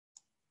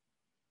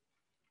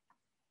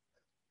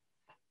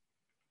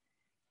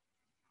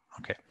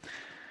Okay.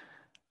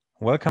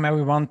 Welcome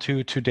everyone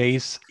to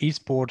today's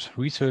Esports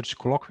Research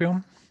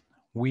Colloquium.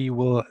 We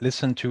will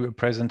listen to a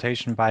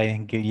presentation by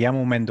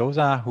Guillermo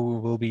Mendoza, who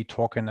will be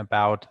talking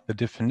about the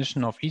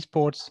definition of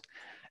esports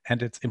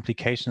and its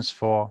implications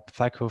for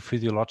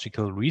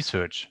psychophysiological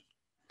research.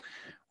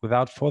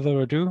 Without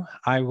further ado,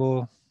 I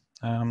will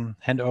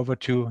hand over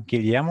to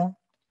Guillermo,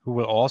 who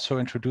will also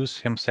introduce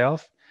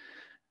himself,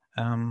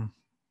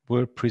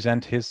 will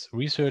present his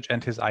research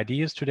and his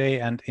ideas today,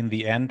 and in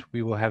the end,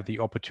 we will have the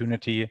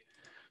opportunity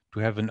to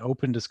have an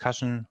open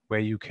discussion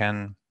where you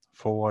can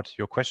forward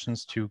your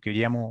questions to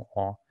Guillermo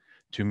or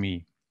to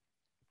me.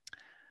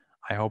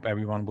 I hope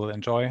everyone will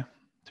enjoy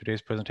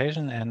today's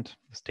presentation, and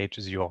the stage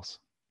is yours.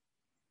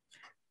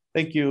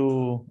 Thank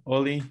you,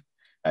 Oli.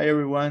 Hi,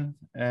 everyone.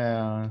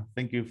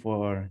 Thank you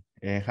for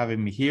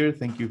having me here.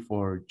 Thank you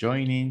for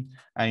joining.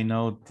 I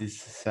know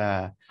this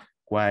is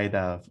quite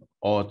an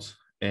odd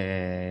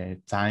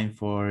time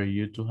for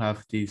you to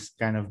have this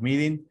kind of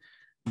meeting,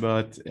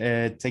 but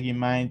take in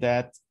mind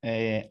that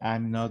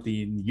I'm not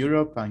in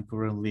Europe. I'm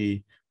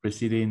currently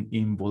residing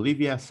in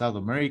Bolivia, South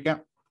America.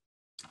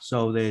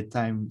 So the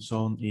time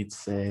zone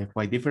is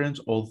quite different.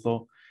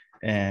 Although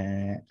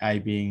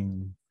I've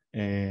been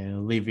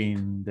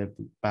living the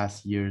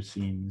past years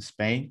in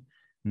Spain.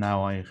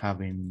 Now I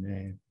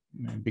having,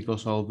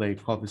 because of the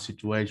COVID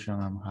situation,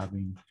 I'm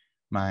having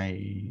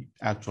my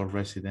actual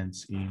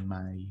residence in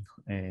my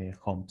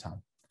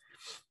hometown.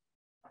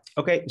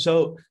 Okay,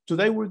 so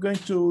today we're going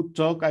to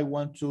talk. I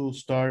want to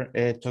start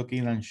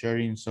talking and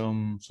sharing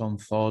some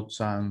thoughts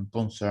and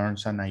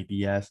concerns and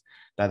ideas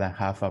that I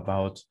have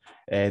about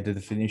the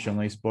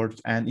definition of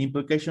sports and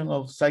implication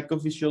of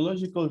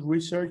psychophysiological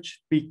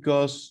research,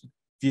 because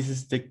this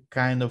is the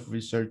kind of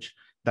research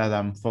that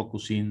I'm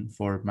focusing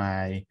for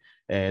my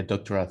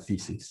doctoral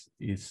thesis.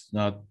 It's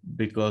not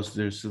because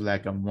there's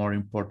like a more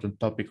important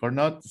topic or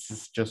not. This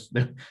is just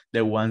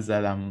the ones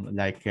that I'm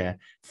like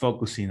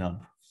focusing on.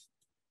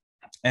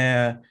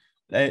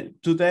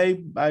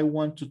 Today, I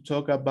want to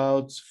talk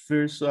about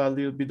first a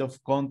little bit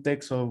of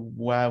context of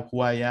who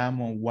I am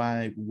and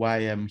why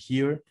I'm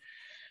here.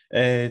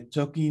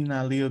 Talking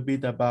a little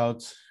bit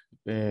about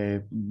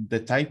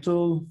the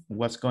title,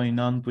 what's going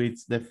on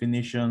with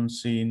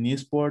definitions in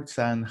esports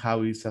and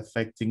how it's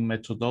affecting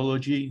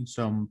methodology in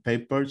some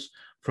papers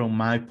from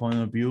my point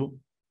of view,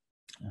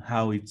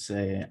 how it's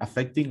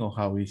affecting or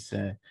how it's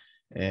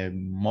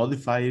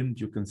modifying,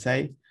 you can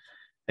say.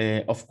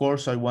 Of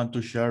course, I want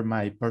to share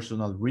my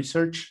personal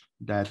research.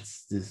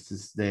 This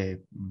is the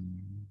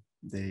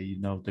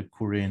the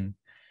current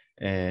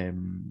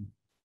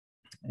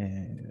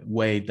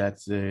way that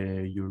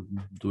you're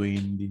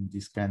doing in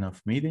this kind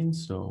of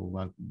meetings. So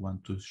I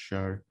want to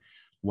share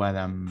what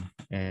I'm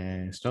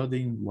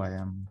studying, what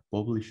I'm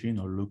publishing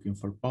or looking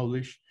for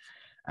publish.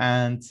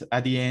 And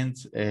at the end,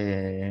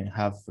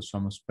 have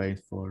some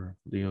space for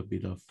a little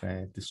bit of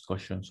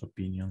discussions,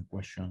 opinion,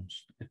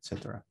 questions,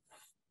 etc.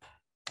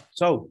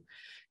 So,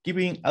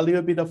 giving a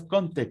little bit of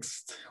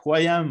context, who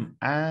I am.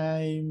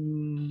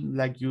 I'm,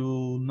 like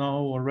you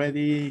know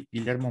already,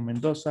 Guillermo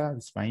Mendoza,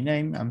 it's my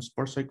name. I'm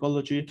sports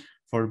psychology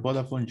for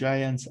Vodafone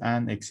Giants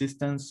and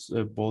Existence.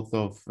 Both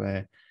of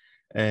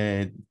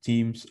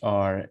teams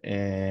are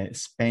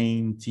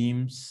Spain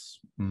teams,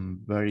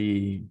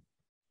 very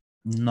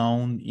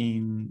known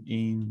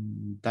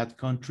in that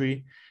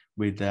country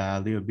with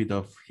a little bit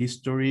of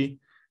history,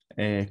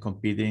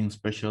 competing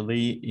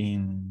especially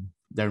in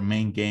their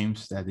main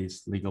games, that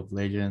is League of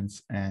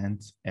Legends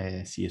and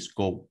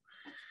CSGO.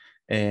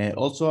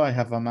 Also, I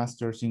have a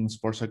master's in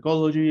sports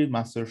psychology,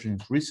 master's in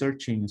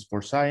research in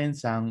sports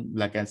science, and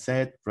like I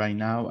said, right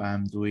now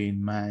I'm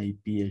doing my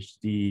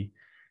PhD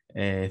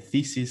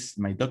thesis,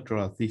 my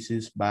doctoral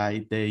thesis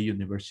by the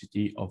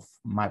University of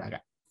Malaga.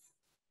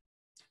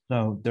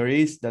 So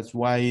that's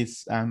why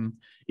I'm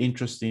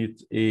interested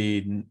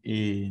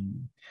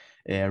in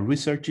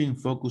researching,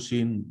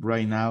 focusing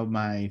right now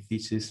my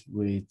thesis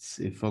with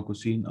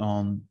focusing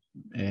on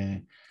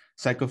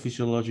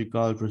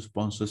psychophysiological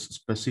responses,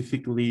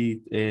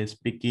 specifically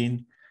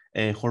speaking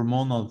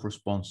hormonal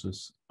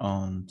responses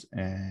on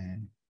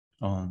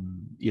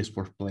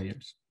esports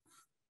players.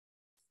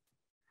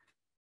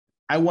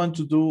 I want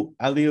to do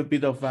a little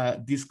bit of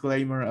a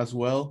disclaimer as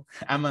well.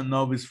 I'm a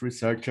novice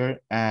researcher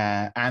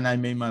and I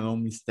made my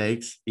own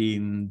mistakes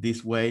in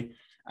this way.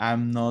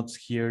 I'm not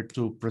here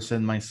to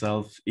present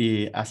myself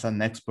as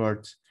an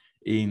expert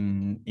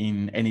in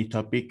any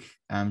topic.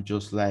 I'm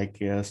just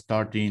like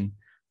starting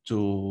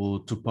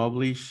to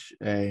publish.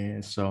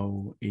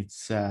 So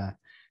it's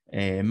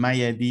my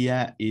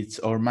idea,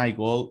 or my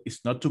goal is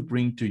not to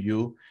bring to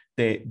you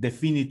the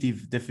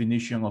definitive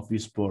definition of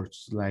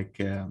esports, like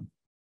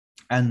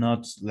I'm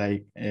not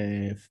like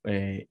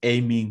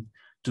aiming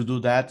to do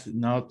that,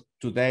 not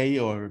today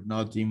or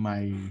not in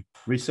my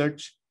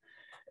research.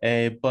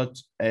 But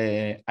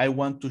I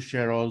want to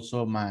share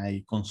also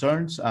my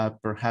concerns,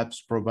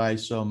 perhaps provide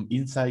some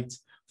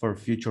insights for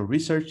future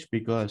research,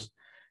 because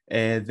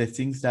the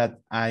things that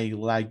I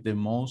like the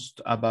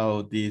most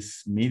about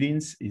these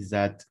meetings is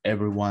that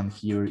everyone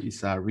here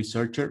is a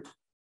researcher.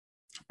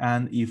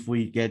 And if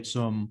we get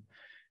some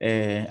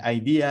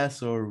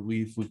ideas, or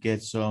if we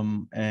get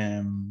some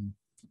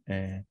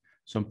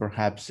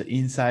perhaps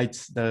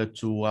insights that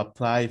to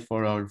apply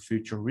for our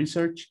future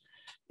research,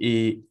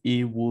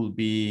 it will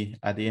be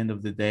at the end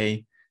of the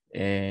day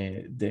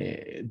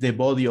the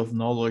body of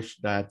knowledge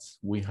that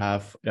we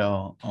have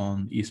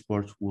on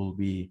esports will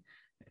be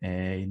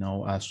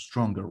a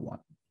stronger one.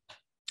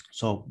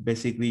 So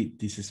basically,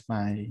 this is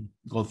my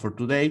goal for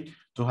today,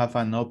 to have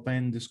an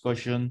open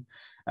discussion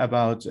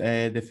about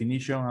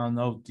definition. I don't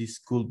know, this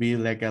could be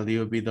like a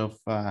little bit of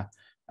a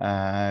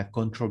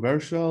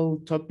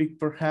controversial topic,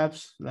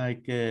 perhaps,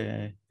 but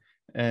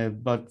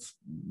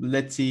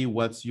let's see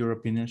what's your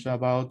opinions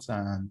about,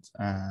 and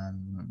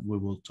we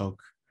will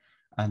talk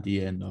at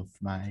the end of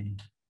my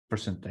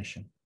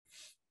presentation.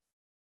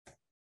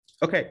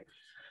 Okay,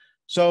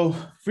 so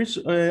first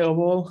of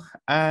all,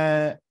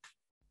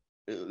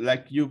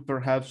 like you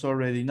perhaps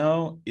already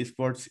know,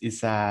 esports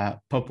is a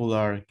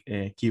popular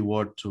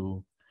keyword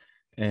to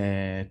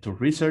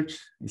research.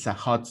 It's a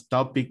hot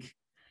topic.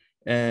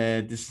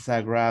 This is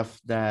a graph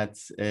that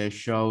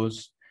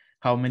shows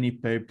how many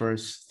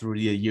papers through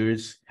the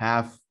years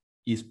have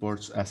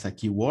esports as a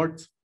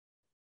keyword.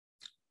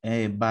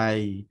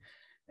 By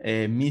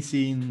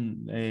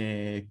missing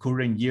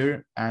current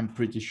year, I'm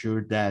pretty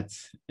sure that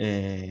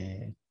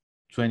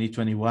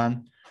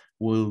 2021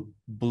 will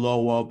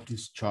blow up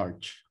this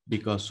chart,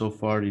 because so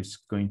far it's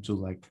going to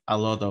like a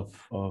lot of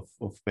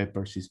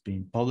papers is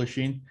being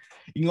publishing.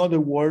 In other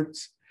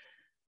words,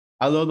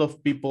 a lot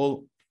of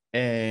people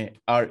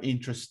are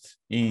interested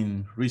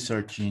in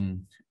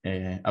researching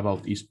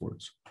about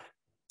esports.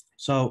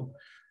 So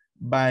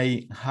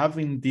by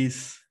having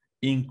this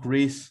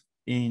increase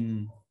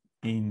in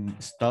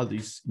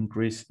studies,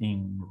 increase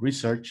in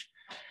research,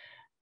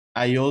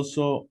 I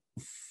also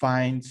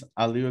find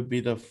a little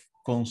bit of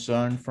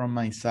concern from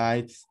my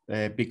side,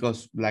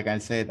 because like I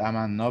said, I'm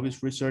a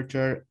novice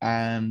researcher.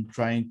 I'm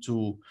trying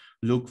to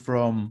look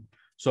from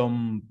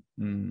some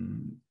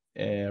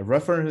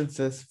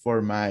references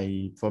for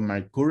my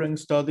current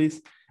studies,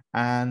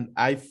 and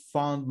I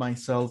found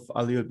myself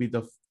a little bit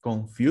of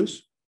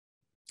confused,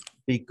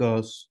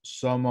 because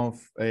some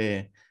of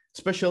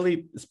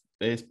especially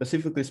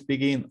specifically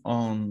speaking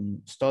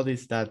on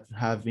studies that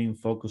have been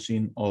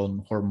focusing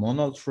on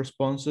hormonal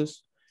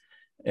responses,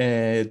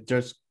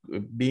 there's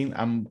been,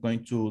 I'm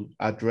going to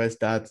address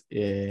that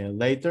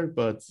later,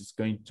 but it's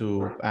going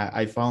to,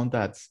 I found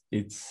that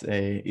it's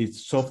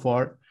so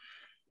far,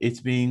 it's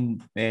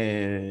been,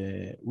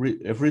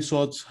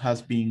 results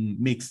has been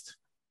mixed.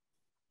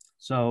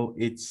 So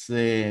it's,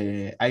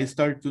 I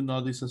started to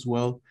notice as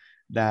well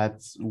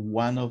that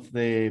one of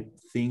the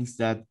things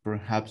that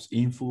perhaps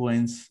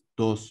influence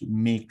those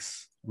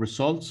mixed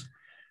results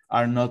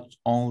are not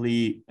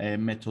only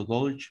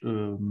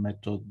methodological,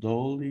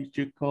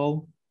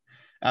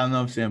 I don't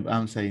know if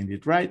I'm saying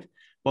it right,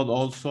 but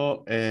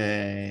also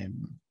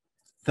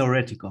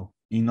theoretical.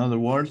 In other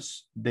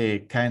words, the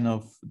kind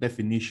of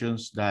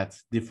definitions that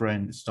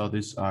different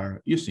studies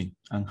are using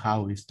and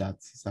how is that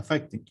is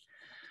affecting.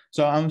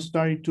 So I'm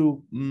starting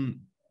to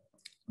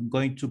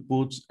going to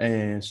put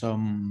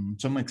some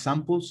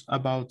examples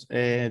about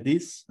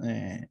this.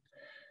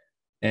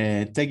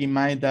 Take in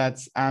mind that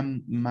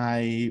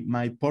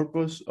my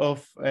purpose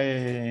of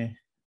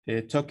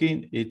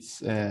talking,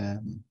 it's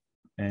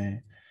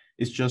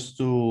just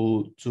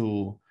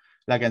to,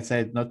 like I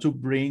said, not to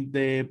bring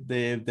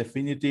the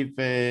definitive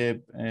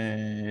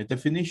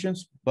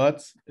definitions,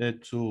 but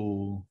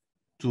to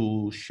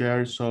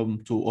share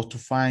some, or to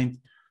find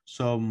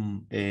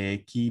some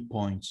key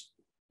points.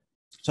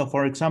 So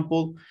for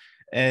example,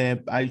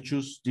 I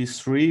choose these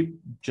three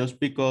just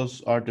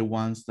because are the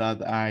ones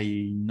that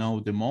I know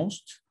the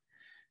most.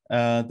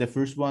 The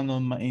first one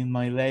in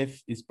my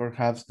left is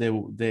perhaps the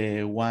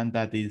one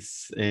that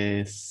is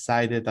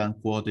cited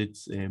and quoted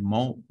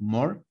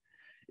more.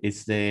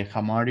 It's the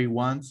Hamari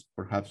ones.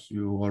 Perhaps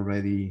you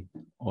already,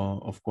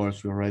 of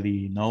course, you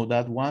already know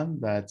that one,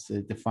 that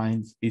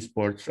defines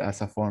esports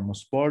as a form of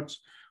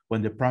sports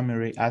when the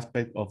primary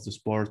aspect of the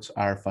sports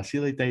are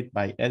facilitated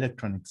by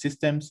electronic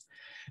systems.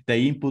 The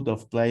input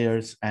of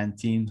players and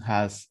team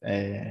has,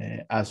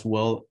 as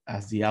well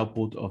as the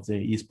output of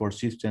the esports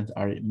systems,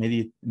 are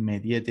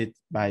mediated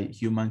by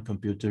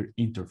human-computer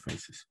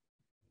interfaces.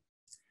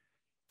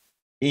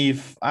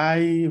 If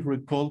I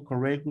recall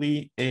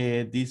correctly,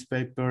 this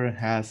paper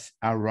has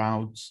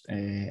around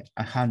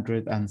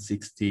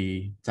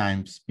 160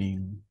 times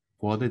been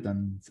quoted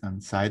and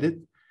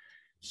cited.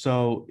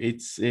 So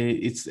it's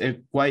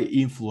quite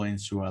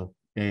influential,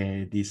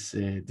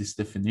 this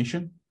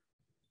definition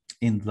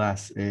in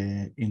last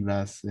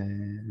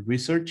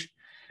research.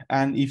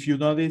 And if you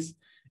notice,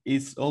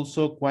 it's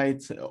also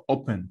quite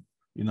open.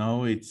 You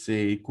know, it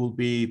could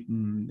be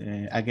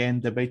again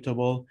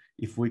debatable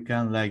if we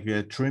can like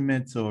trim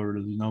it or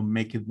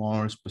make it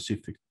more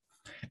specific.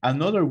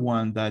 Another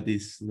one that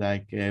is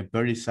like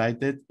very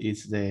cited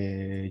is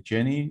the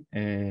Jenny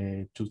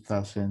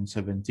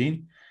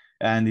 2017,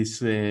 and it's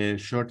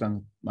short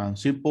and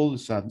simple.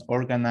 It's an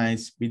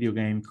organized video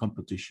game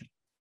competition.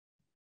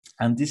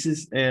 And this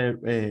is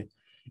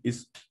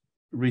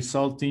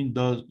resulting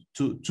those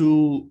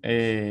two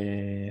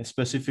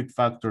specific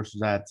factors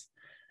that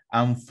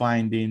I'm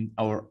finding,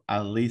 or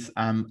at least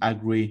I'm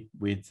agree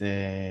with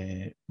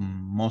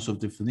most of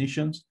the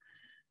definitions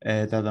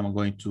that I'm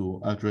going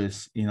to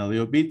address in a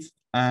little bit.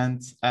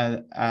 And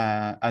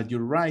at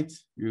your right,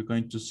 you're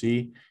going to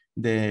see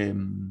the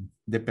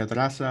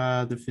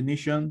Pedraza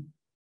definition.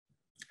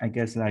 I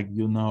guess, like,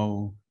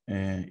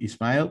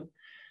 Ismail.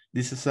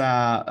 This is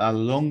a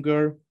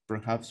longer,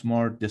 perhaps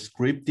more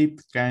descriptive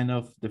kind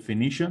of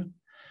definition,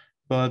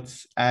 but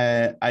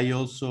I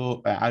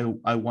also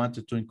I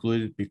wanted to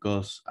include it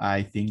because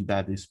I think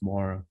that is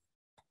more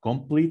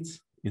complete,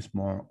 it's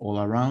more all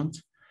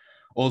around.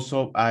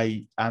 Also,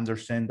 I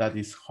understand that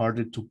it's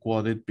harder to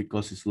quote it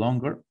because it's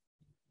longer,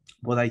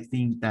 but I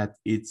think that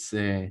it's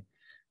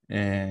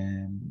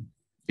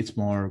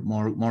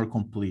more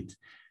complete.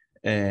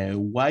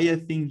 Why I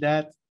think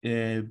that?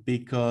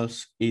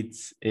 Because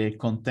it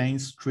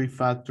contains three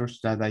factors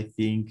that I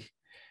think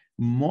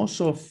most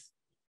of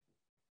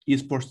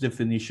esports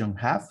definition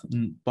have,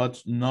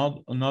 but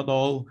not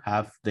all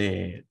have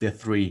the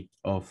three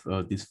of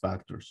these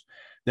factors.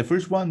 The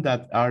first one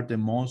that are the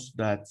most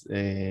that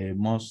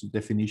most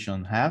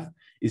definition have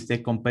is the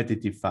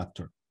competitive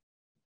factor.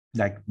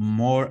 Like,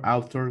 more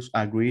authors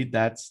agree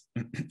that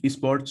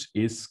esports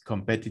is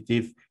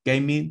competitive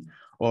gaming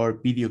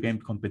or video game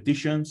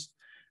competitions,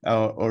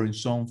 or in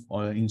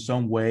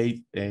some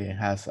way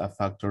has a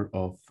factor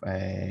of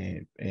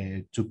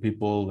two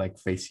people like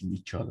facing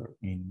each other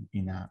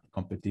in a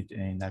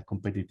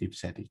competitive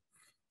setting.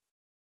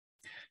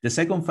 The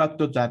second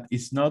factor that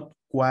is not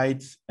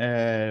quite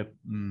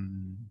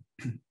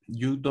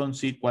you don't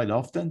see it quite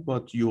often,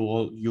 but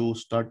you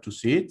start to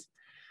see it,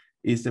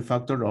 is the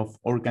factor of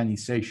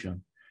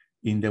organization,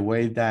 in the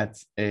way that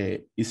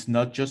it's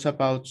not just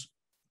about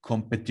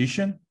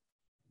competition,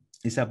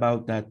 it's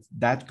about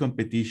that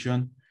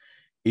competition,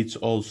 it's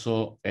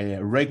also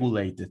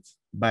regulated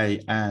by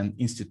an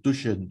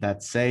institution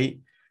that say,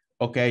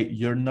 okay,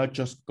 you're not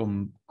just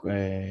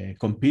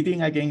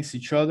competing against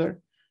each other,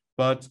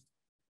 but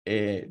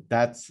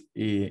that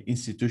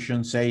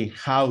institution say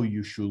how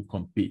you should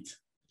compete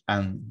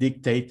and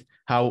dictate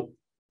how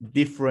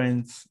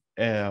different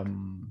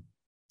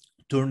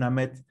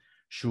tournament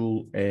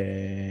should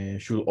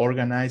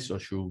organize, or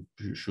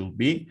should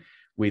be,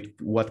 with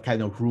what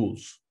kind of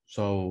rules.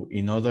 So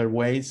in other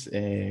ways,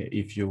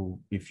 if you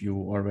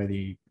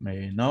already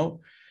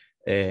know,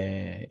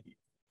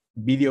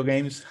 video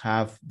games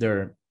have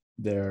their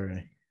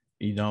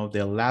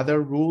the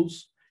ladder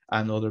rules,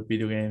 and other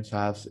video games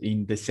have,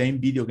 in the same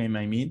video game,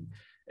 I mean,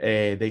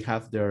 they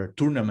have their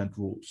tournament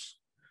rules.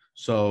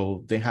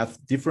 So they have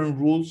different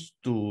rules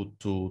to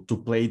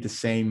play the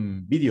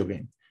same video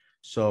game.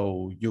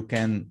 So you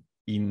can,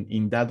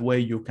 in that way,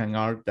 you can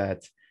argue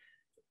that,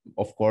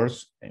 of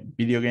course,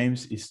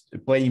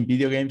 playing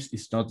video games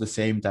is not the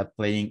same that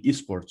playing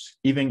esports,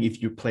 even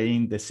if you're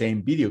playing the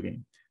same video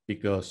game,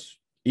 because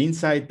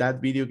inside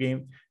that video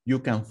game, you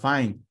can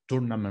find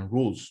tournament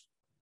rules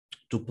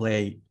to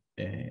play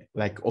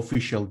like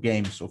official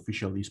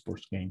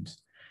esports games.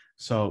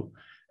 So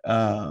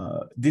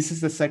this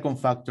is the second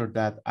factor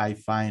that I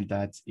find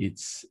that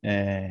it's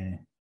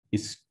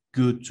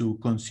good to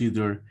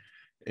consider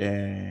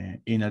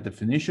in a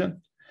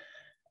definition.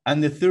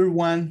 And the third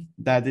one,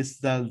 that is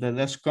the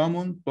less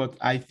common, but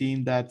I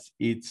think that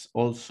it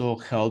also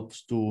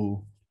helps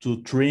to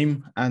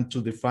trim and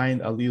to define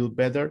a little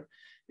better,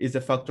 is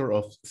the factor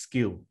of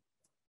skill.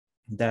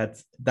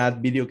 That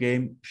video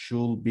game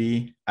should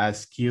be a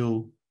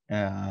skill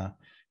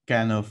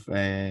kind of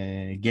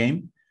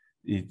game.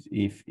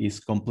 If it's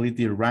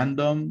completely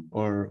random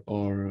or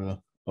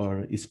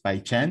it's by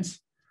chance,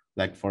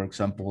 like, for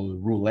example,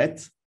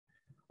 roulette,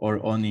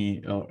 or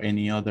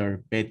any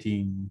other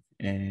betting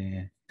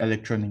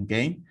electronic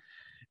game,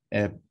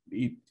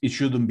 it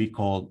shouldn't be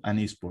called an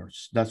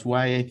esports. That's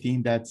why I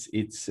think that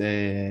it's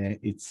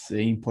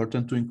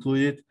important to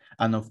include it.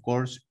 And of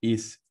course,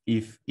 if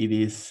it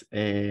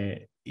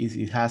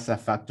has a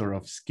factor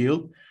of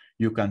skill,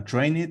 you can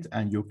train it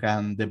and you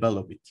can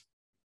develop it.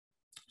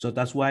 So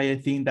that's why I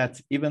think that,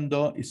 even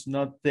though it's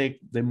not the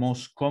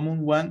most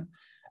common one,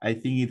 I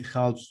think it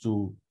helps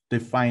to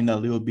define a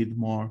little bit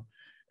more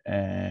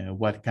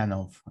what kind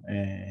of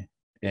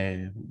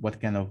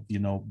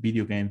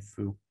video game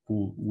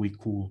we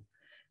could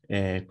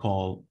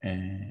call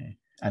an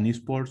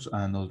esports,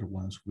 and other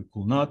ones we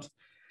could not.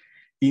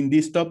 In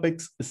these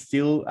topics,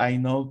 still, I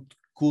know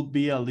could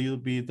be a little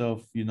bit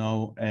of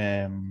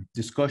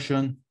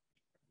discussion,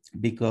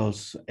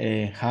 because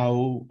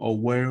how or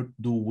where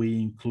do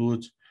we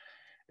include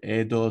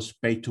those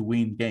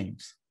pay-to-win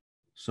games?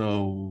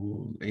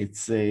 So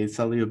it's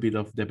a little bit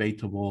of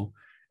debatable,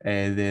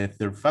 the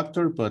third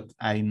factor, but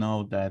I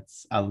know that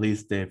at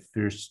least the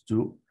first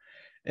two,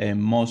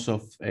 most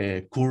of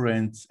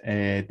current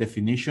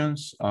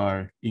definitions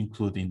are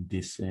including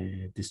these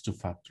two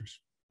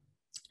factors.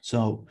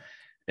 So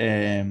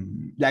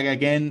Like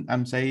again,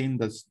 I'm saying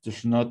that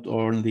there's not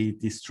only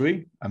these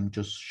three. I'm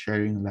just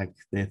sharing like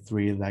the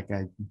three, like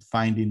I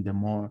finding the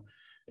more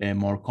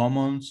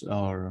commons,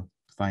 or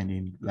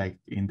finding like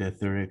in the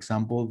third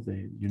example,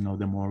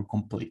 the more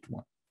complete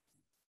one.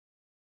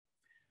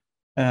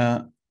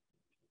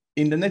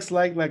 In the next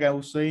slide, like I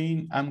was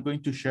saying, I'm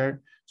going to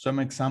share some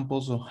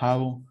examples of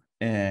how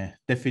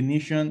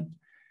definition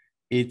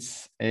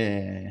it's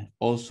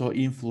also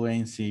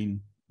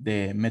influencing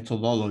the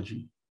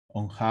methodology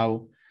on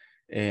how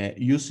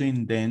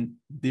using then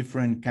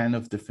different kind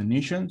of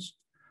definitions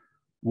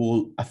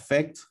will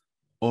affect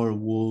or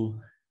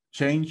will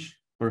change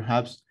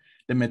perhaps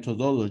the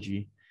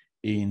methodology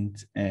in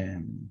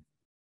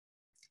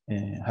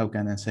how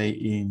can I say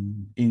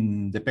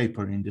in the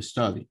paper, in the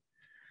study.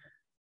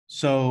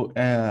 So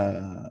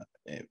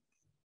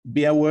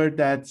be aware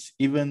that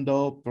even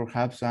though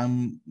perhaps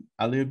I'm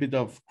a little bit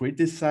of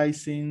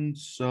criticizing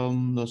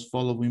some those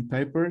following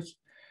papers,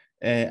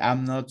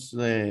 I'm not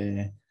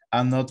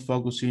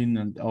focusing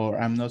on, or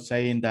I'm not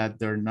saying that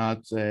they're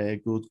not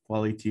good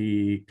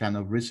quality kind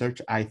of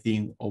research. I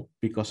think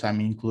because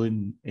I'm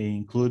including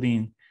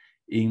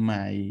in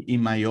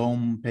my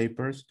own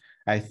papers,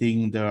 I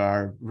think they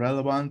are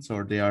relevant,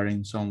 or they are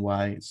in some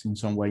way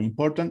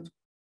important.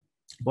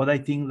 But I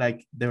think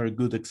like there are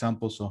good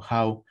examples of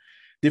how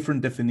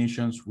different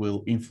definitions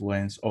will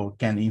influence or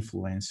can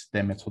influence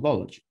the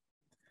methodology.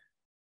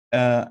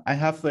 I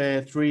have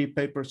 3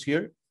 papers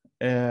here,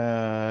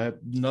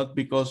 not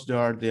because they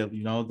are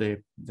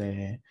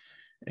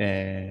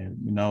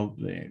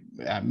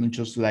I'm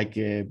just like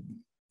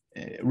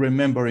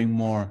remembering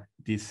more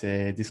this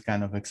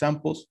kind of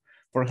examples.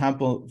 For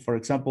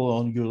example,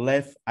 on your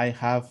left, I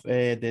have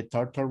the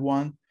Tartar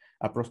one,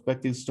 a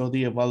prospective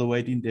study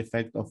evaluating the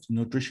effect of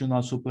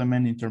nutritional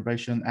supplement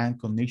intervention and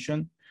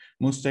cognition,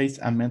 mood states,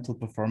 and mental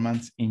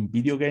performance in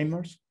video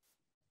gamers.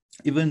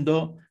 Even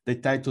though the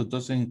title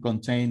doesn't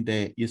contain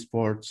the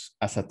esports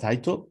as a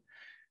title,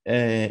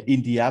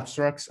 in the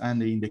abstracts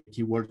and in the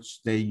keywords,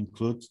 they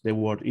include the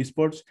word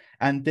esports,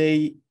 and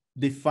they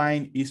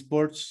define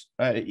esports,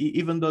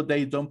 even though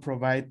they don't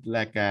provide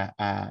like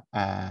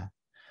a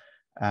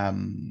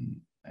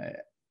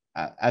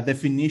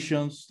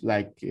definitions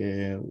like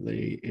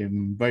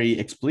very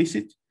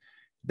explicit.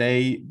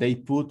 They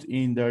put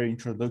in their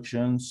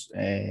introductions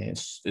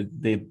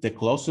the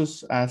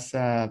closest as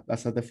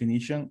a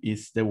definition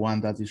is the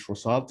one that is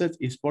resulted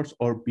esports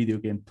or video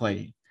game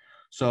playing.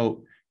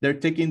 So they're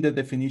taking the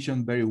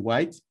definition very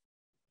wide.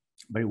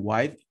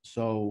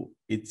 So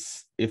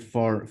it's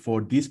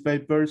for these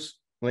papers,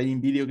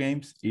 playing video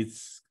games,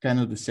 it's kind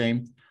of the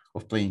same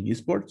of playing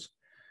esports.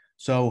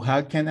 So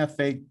how can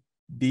affect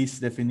this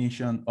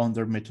definition on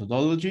their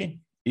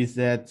methodology is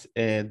that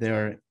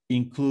they're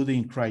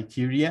including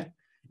criteria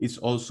is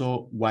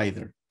also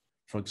wider.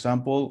 For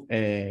example,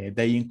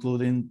 they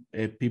including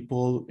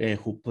people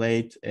who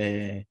played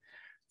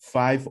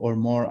 5 or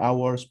more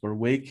hours per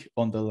week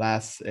on the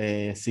last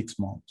 6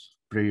 months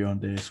prior on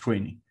the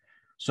screening.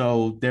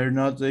 So they're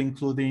not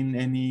including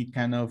any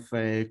kind of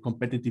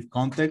competitive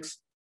context,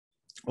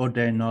 or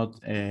they're not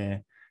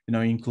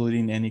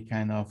including any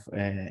kind of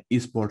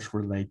esports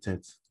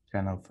related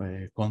kind of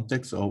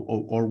context,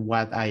 or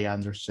what I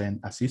understand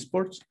as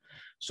esports.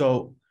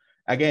 So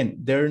again,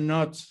 they're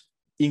not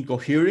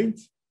incoherent,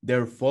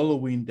 they're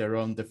following their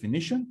own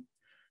definition,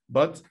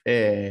 but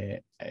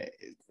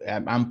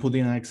I'm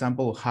putting an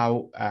example of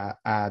how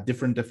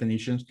different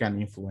definitions can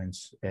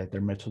influence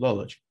their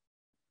methodology.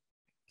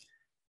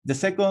 The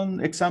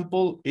second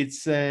example,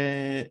 it's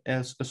a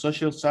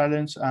social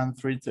silence and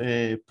threat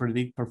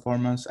predict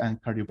performance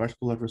and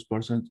cardiovascular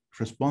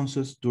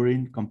responses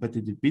during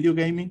competitive video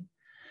gaming.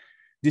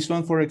 This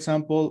one, for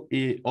example,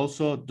 it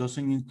also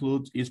doesn't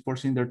include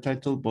esports in their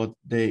title, but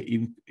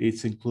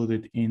it's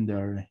included in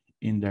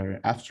their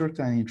abstract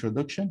and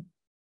introduction.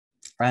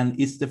 And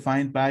it's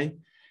defined by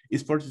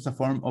esports is a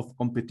form of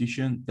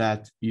competition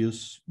that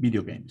use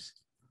video games.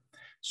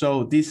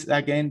 So this,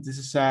 again, this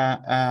is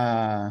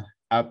a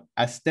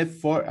step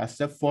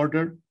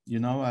further,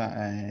 in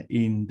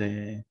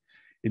the,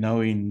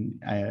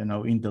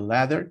 in the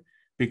ladder,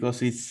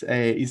 because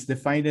it's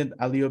defined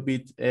a little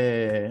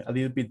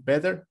bit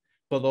better,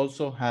 but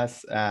also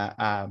has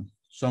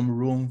some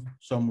room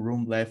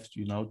left,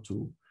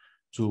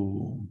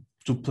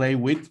 to play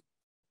with.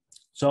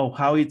 So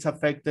how it's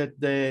affected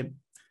the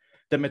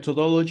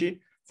methodology,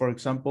 for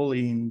example,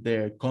 in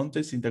the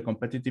contest, in the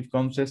competitive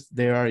contest,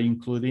 they are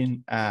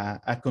including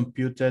a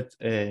computed,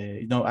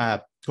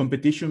 a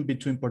competition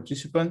between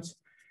participants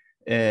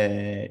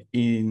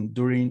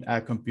during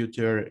a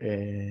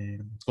computer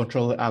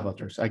controlled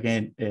avatars.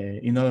 Again,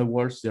 in other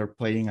words, they're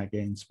playing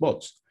against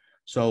bots.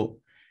 So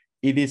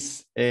it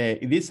is a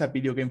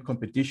video game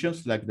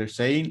competitions, like they're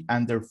saying,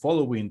 and they're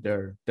following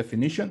their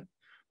definition.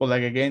 But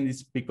like, again,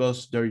 it's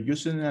because they're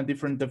using a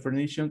different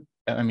definition.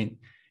 I mean,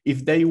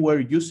 if they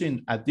were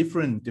using a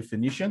different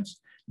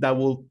definitions, that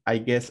will, I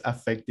guess,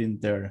 affecting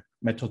their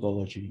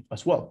methodology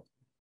as well.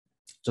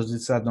 So this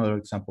is another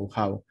example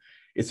how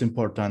it's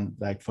important,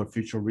 like for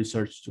future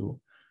research, to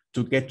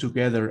to get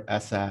together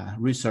as a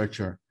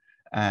researcher,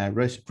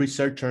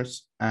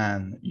 researchers,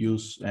 and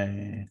use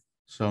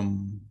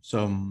some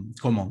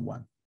common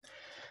one.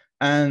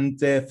 And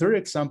the third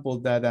example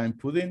that I'm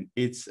putting,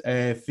 it's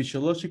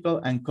physiological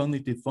and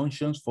cognitive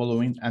functions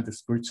following a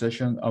discrete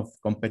session of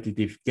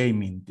competitive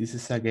gaming. This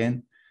is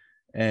again,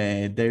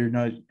 they're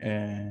not,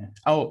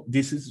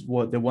 this is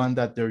what the one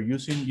that they're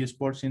using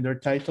esports in their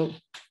title.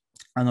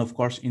 And of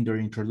course, in their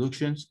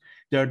introductions,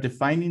 they're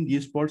defining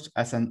esports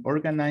as an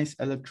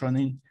organized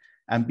electronic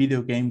and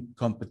video game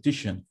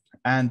competition.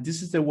 And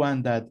this is the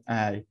one that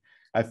I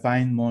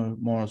find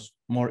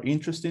more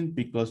interesting,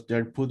 because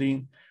they're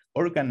putting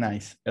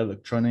organized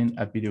electronic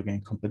and video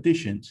game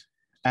competitions.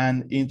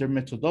 And in their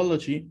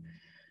methodology,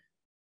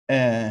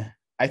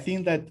 I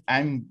think that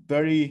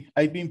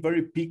I've been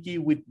very picky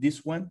with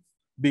this one,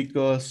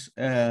 because,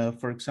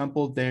 for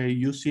example,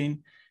 they're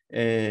saying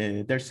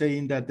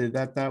that the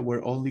data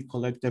were only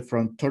collected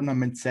from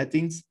tournament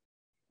settings,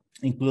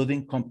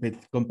 including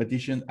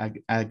competition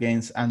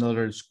against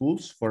another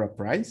schools for a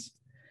prize,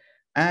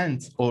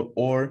 and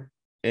or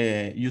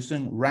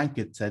using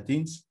ranked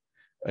settings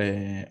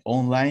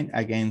online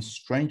against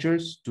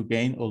strangers to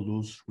gain or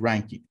lose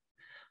ranking.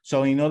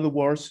 So in other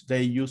words,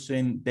 they're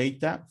using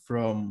data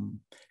from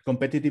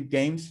competitive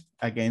games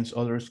against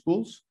other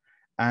schools,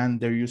 and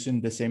they're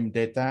using the same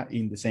data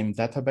in the same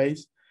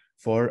database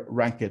for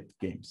ranked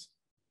games.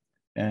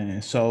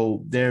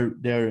 So their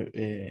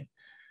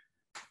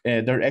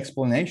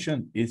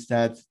explanation is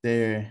that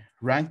the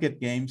ranked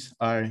games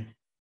are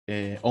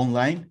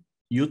online,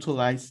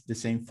 utilize the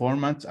same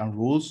formats and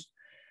rules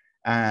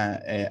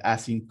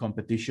as in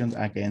competition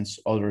against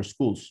other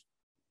schools.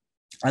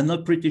 I'm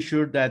not pretty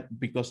sure that,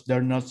 because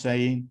they're not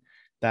saying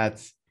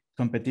that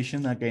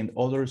competition against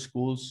other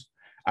schools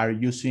are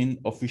using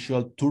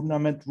official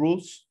tournament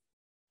rules,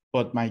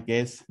 but my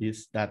guess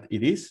is that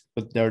it is,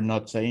 but they're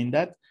not saying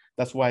that.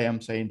 That's why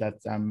I'm saying that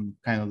I'm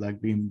kind of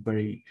like being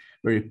very,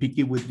 very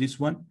picky with this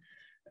one.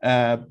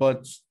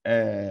 But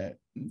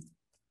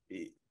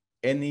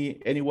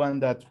anyone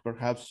that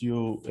perhaps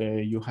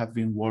you have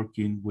been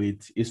working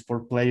with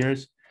esports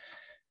players,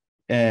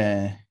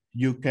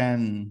 you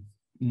can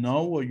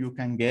know, or you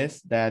can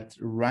guess that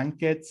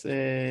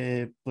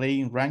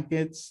playing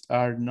rankeds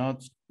are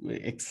not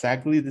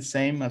exactly the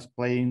same as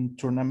playing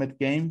tournament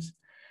games,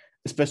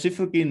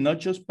 specifically not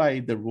just by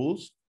the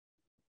rules,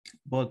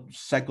 but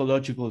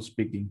psychological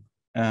speaking.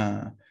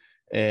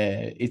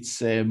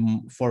 It's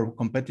for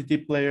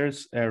competitive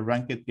players,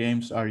 ranked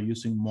games are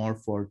using more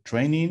for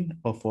training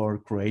or for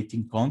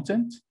creating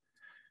content.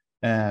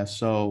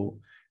 So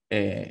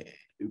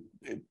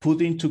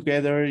putting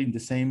together in the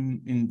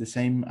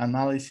same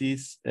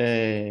analysis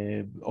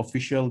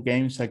official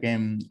games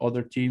against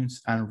other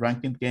teams and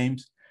ranked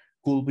games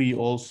could be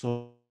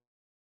also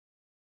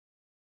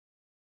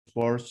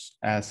sports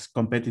as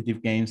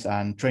competitive games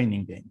and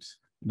training games.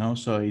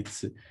 So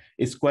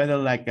it's quite a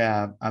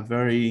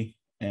very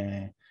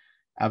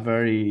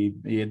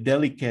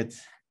delicate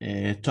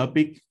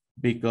topic,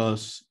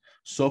 because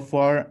so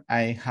far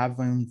I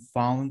haven't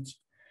found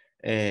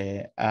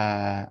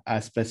a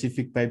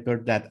specific paper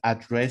that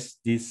addressed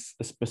this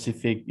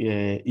specific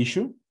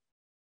issue.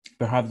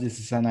 Perhaps this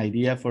is an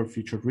idea for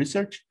future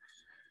research,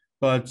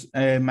 but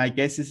my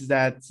guess is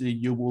that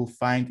you will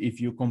find, if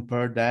you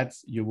compare that,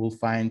 you will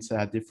find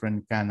a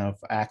different kind of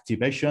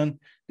activation,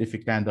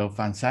 different kind of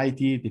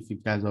anxiety,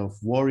 different kind of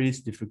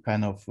worries, different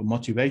kind of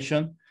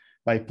motivation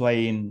by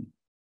playing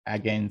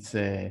against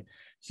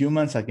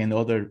humans, against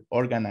other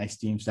organized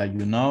teams that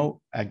you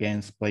know,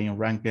 against playing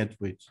ranked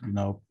with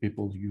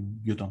people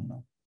you don't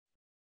know.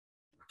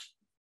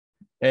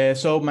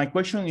 So my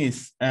question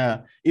is,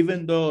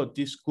 even though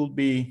this could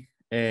be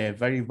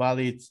very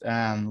valid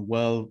and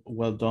well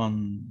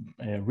done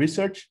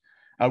research,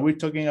 are we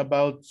talking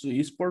about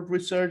esports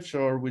research,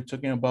 or are we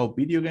talking about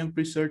video game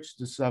research?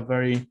 This is a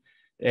very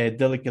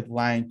delicate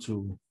line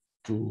to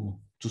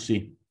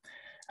see.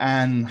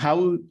 And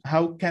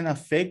how can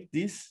affect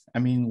this? I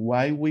mean,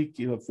 why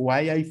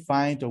I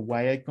find, or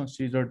why I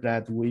consider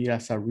that we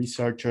as a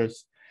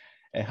researchers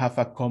have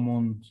a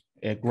common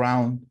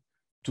ground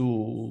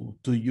to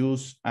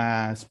use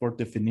a sport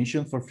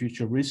definition for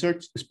future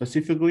research.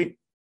 Specifically,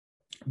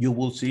 you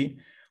will see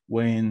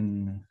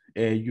when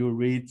you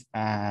read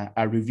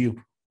a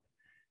review.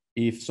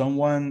 If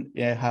someone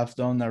has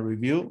done a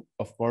review,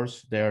 of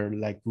course, they're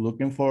like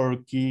looking for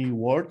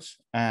keywords,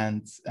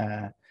 and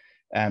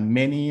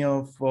many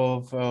of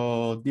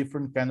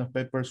different kind of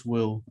papers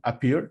will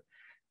appear.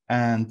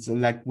 And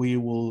like we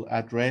will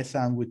address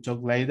and we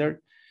talk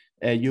later,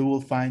 you will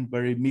find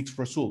very mixed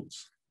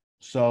results.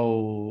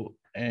 So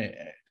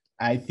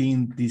I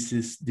think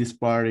this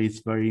part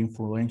is very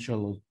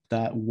influential,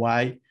 that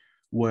why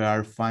we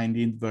are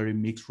finding very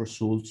mixed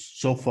results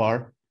so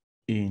far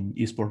in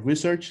esports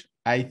research.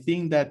 I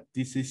think that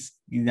this is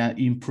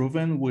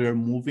improving. We are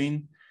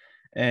moving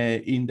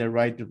in the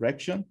right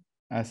direction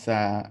as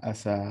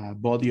a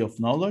body of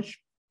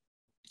knowledge,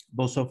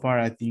 but so far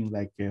I think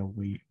like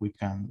we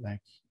can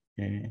like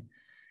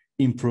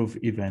improve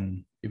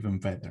even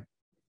better.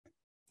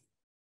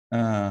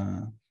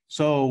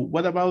 So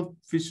what about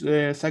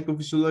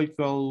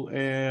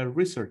psychophysiological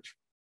research?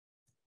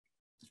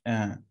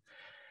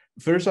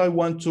 First, I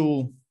want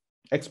to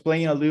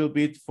explain a little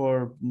bit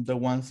for the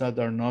ones that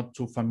are not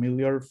too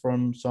familiar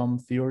from some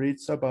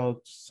theories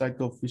about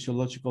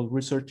psychophysiological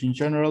research in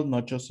general,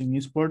 not just in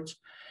esports.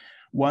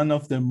 One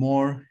of the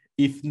more,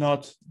 if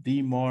not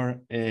the more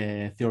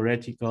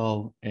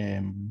theoretical,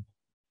 I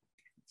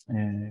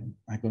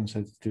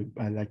consider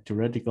like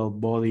theoretical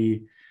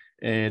body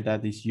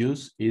that is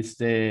used is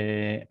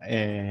the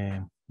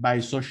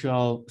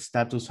bisocial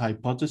status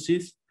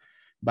hypothesis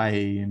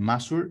by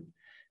Masur.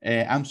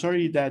 I'm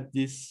sorry that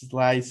this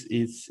slide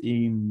is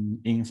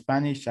in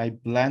Spanish. I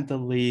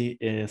bluntly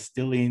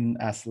stealing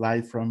a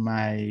slide from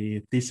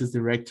my thesis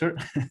director,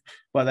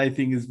 but I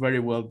think it's very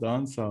well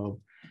done.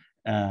 So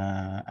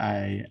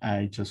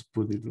I just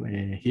put it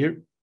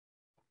here.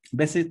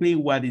 Basically,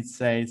 what it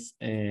says,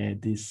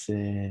 this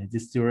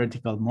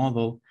theoretical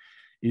model,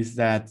 is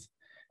that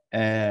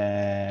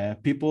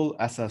people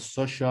as a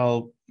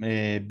social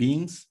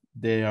beings,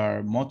 they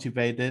are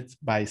motivated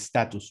by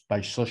status,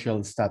 by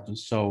social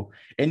status. So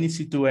any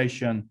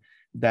situation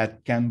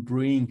that can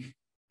bring,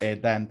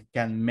 that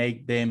can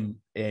make them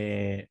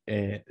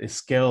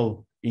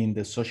scale in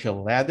the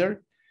social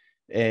ladder,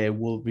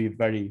 will be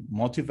very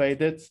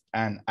motivated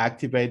and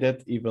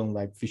activated, even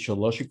like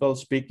physiological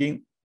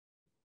speaking.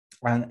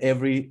 And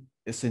every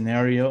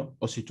scenario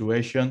or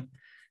situation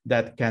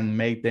that can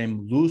make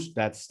them lose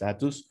that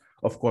status,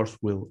 of course,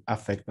 will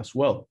affect as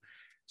well.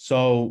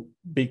 So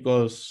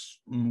because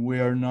we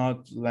are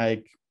not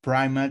like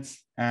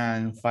primates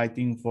and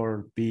fighting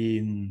for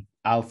being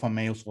alpha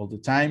males all the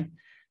time,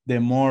 the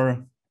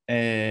more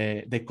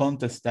the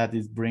context that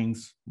it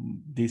brings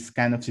this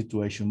kind of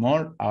situation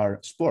more are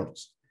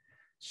sports.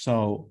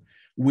 So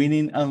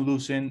winning and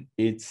losing,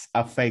 it's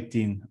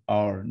affecting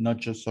our, not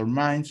just our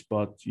minds,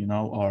 but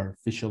our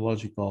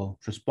physiological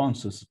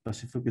responses,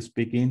 specifically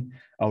speaking,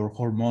 our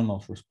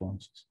hormonal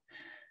responses.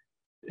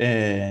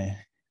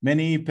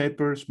 Many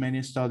papers,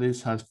 many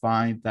studies have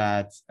found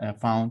that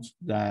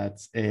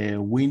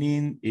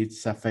winning,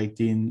 it's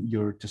affecting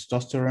your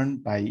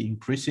testosterone by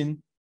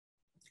increasing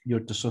your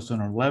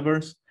testosterone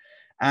levels,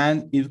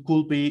 and it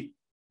could be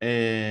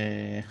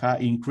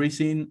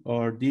increasing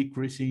or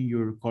decreasing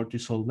your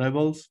cortisol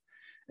levels.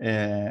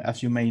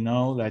 As you may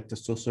know, that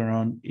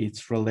testosterone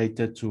is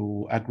related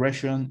to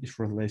aggression, it's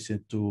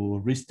related to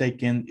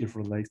risk-taking, it's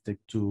related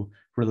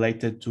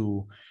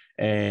to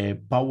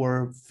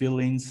power,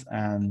 feelings,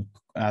 and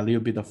a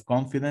little bit of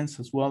confidence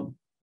as well.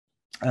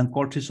 And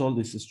cortisol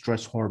is a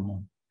stress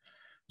hormone.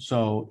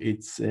 So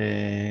it's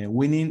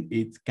winning,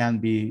 it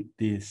can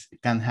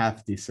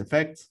have this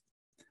effect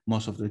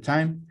most of the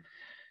time.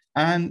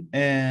 And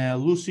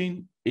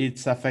losing,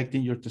 it's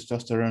affecting your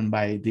testosterone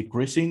by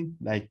decreasing,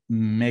 like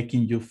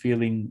making you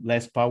feeling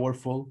less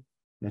powerful,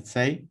 let's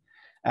say,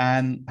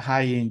 and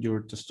high in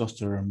your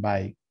testosterone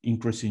by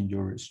increasing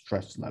your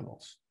stress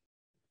levels.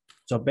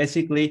 So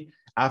basically,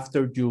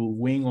 after you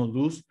win or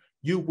lose,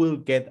 you will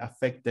get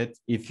affected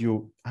if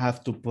you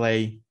have to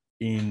play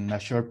in a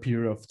short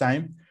period of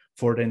time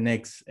for the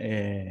next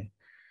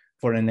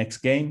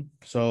game.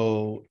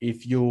 So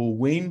if you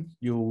win,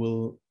 you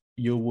will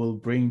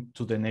bring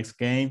to the next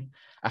game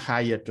a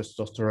higher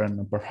testosterone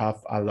and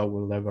perhaps a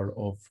lower level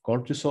of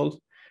cortisol.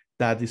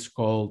 That is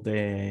called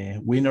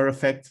the winner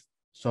effect.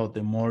 So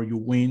the more you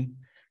win,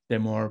 the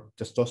more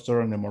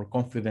testosterone, the more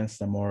confidence,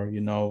 the more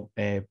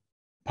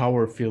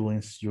power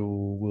feelings you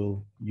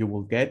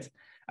will get,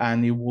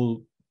 and it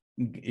will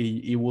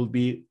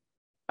be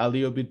a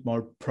little bit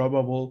more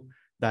probable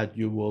that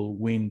you will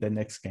win the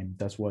next game.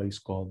 That's why it's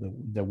called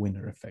the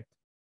winner effect.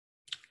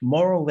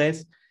 More or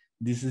less,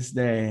 this is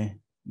the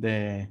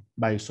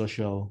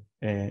biosocial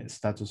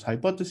status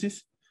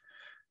hypothesis.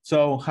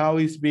 So how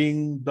is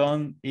being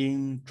done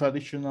in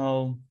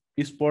traditional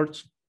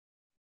esports?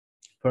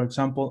 For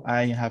example,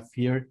 I have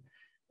here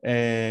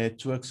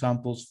two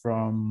examples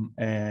from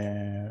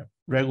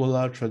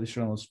regular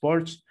traditional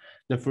sports.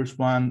 The first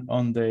one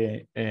on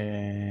the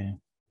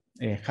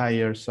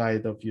higher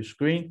side of your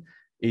screen,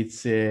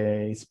 it's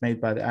made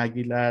by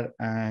Aguilar,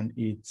 and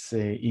it's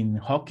in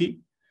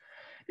hockey.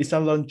 It's a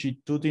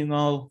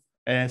longitudinal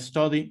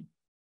study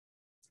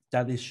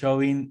that is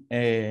showing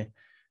the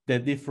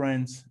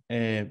difference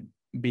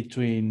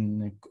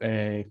between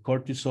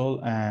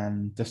cortisol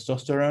and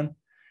testosterone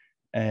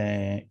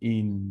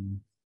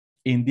in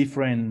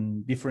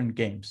different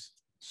games.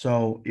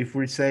 So if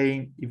we're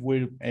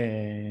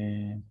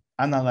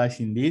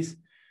analyzing this,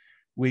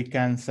 we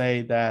can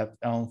say that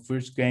on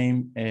first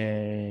game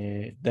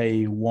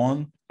they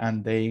won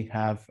and they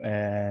have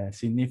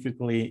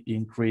significantly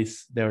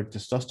increased their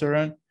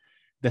testosterone.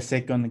 The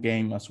second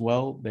game as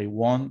well, they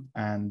won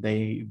and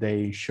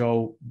they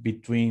show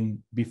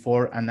between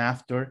before and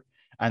after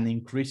an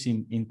increase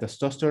in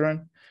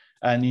testosterone.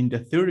 And in the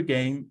third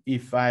game,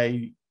 if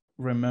I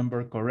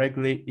remember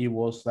correctly, it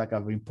was like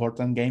an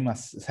important game, a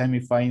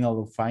semi-final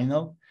or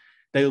final.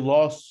 They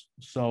lost,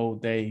 so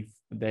they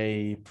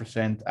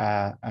present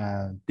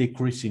a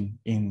decreasing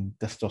in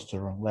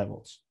testosterone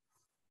levels.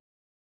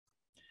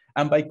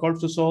 And by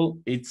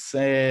cortisol, it's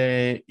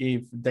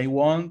if they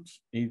want,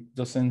 it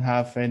doesn't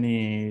have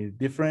any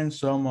difference.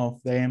 Some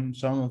of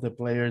the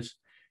players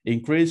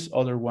increase,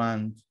 other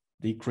ones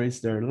decrease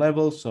their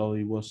levels, so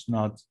it was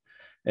not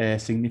a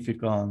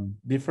significant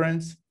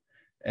difference.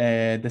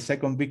 The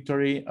second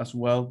victory as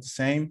well, the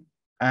same.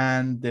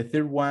 And the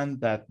third one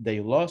that they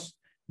lost,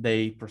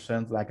 they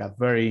present like a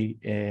very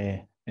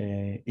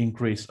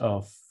increase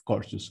of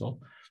cortisol.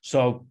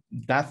 So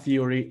that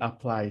theory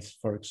applies,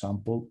 for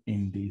example,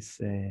 in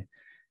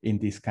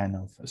this kind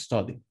of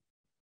study.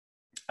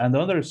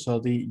 Another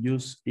study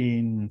used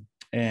in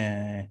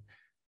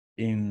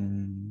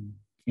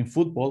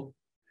football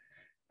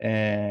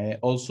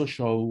also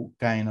show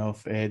kind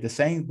of the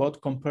same,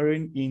 but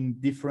comparing in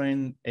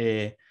different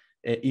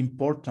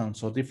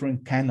importance or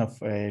different kind of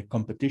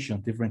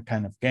competition, different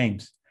kind of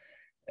games.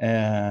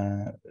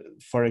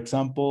 For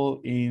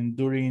example,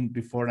 during,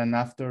 before and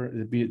after,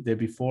 the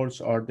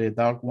befores are the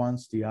dark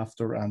ones, the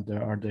after and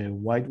are the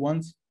white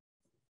ones.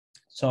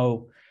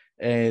 So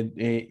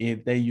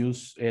they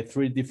use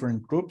 3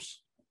 different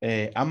groups: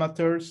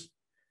 amateurs,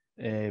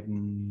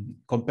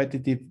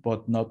 competitive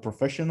but not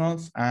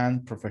professionals,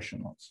 and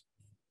professionals.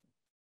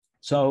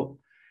 So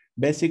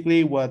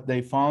basically what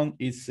they found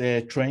is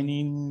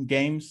training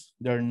games,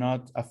 they're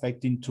not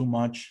affecting too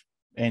much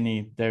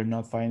they're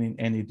not finding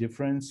any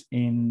difference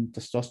in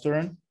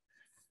testosterone.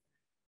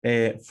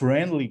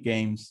 Friendly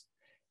games,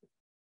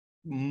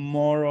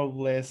 more or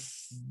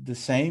less the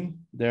same.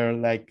 They're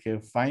like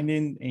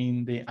finding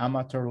in the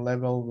amateur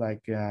level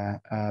like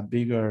a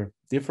bigger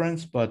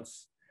difference, but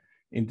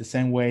in the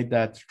same way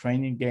that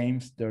training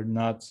games, they're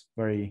not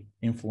very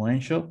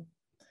influential.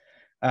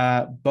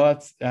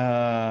 But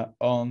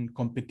on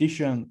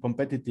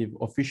competitive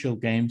official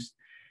games,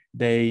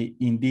 they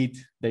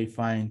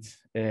find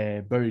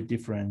a very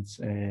difference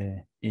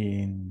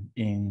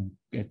in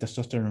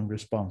testosterone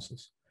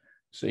responses.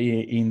 So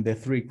in the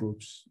 3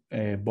 groups,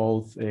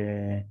 both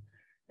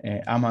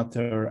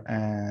amateur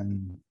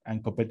and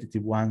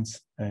competitive ones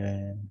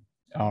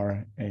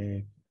are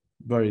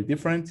very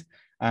different,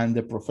 and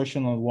the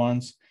professional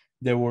ones,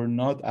 they were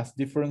not as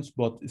different,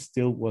 but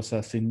still was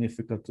a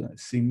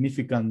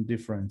significant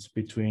difference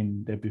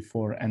between the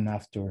before and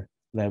after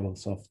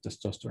levels of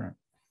testosterone.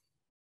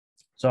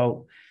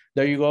 So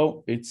there you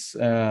go. It's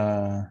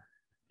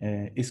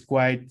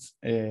quite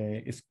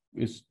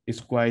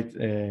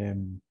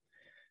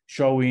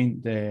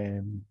showing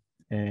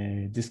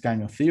this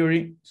kind of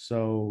theory.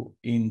 So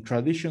in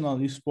traditional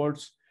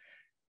esports,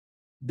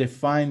 the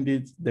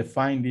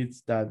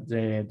findings that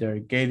they're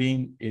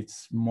getting,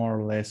 it's more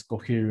or less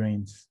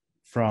coherent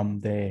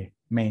from the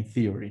main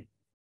theory.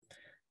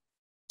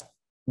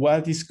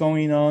 What is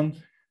going on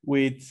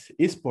with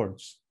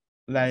esports?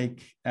 Like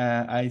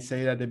I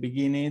said at the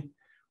beginning,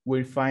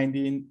 we're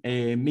finding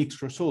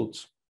mixed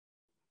results.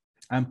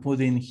 I'm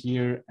putting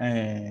here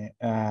a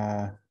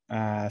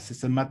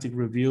systematic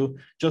review,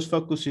 just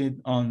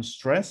focusing on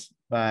stress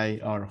by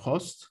our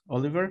host,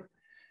 Oliver.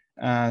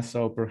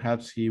 So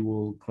perhaps he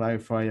will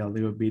clarify a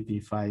little bit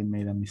if I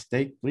made a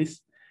mistake,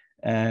 please.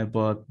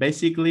 But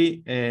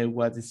basically,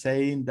 what is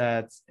saying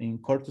that in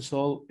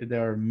cortisol,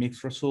 there are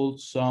mixed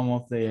results. Some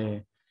of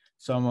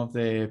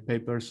the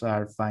papers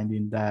are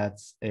finding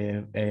that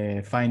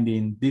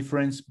finding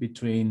difference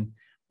between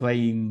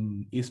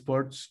playing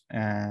esports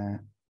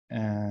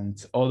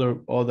and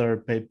other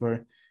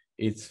paper,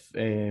 it's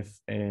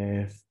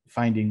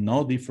finding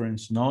no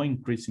difference, no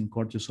increase in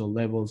cortisol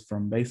levels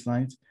from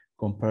baselines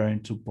comparing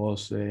to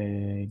post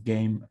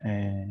game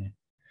and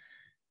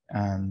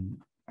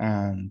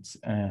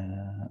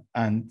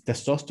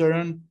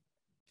testosterone,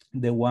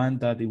 the one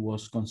that it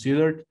was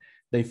considered,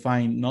 they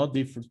find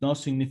no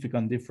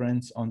significant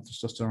difference on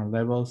testosterone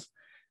levels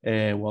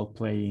while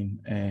playing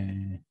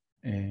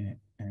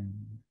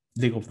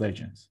League of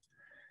Legends.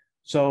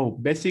 So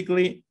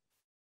basically,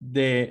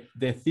 the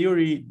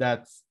theory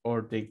that,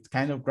 or the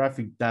kind of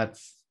graphic that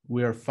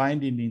we are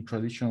finding in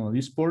traditional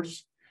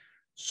esports,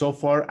 so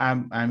far,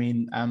 I'm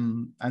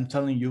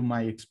telling you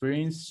my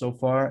experience. So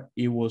far,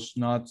 it was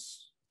not.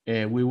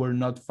 We were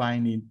not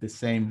finding the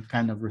same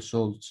kind of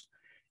results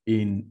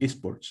in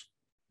esports.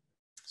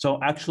 So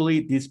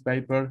actually, this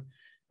paper,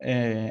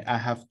 I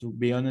have to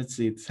be honest,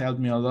 it's helped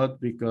me a lot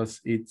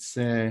because it's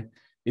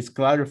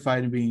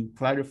clarifying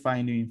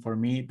for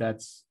me.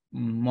 That's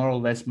more or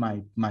less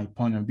my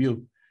point of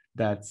view.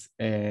 That's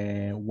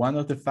one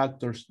of the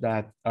factors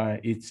that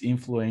it's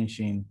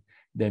influencing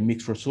the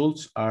mixed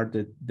results are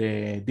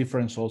the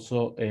difference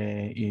also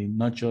in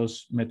not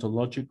just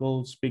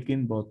methodological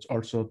speaking, but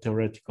also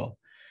theoretical.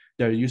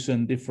 They're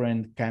using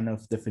different kind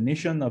of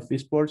definition of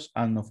esports,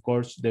 and of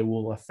course they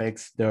will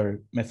affect their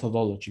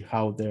methodology,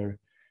 how their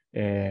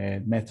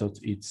method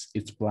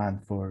it's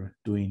planned for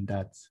doing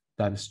that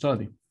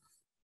study.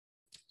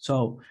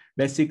 So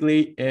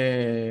basically,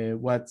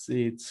 what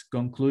it's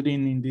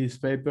concluding in this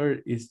paper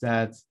is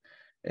that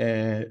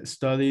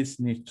studies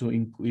need to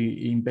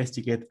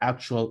investigate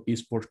actual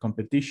esports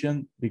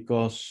competition,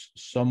 because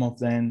some of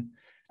them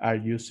are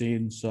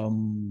using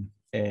some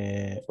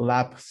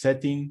lab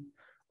setting,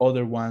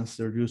 Other ones,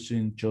 they're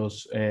using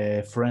just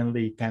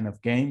friendly kind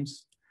of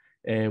games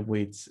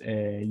with,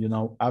 you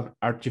know,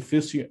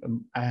 artificial,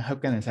 how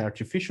can I say,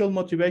 artificial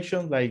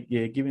motivation, like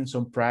giving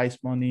some prize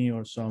money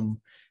or some,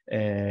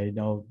 you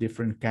know,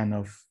 different kind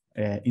of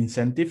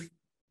incentive.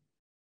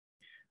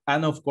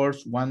 And of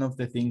course, one of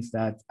the things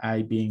that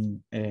I've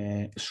been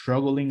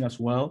struggling as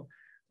well,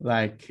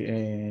 like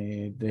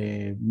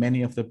the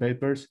many of the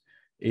papers,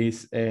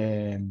 is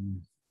where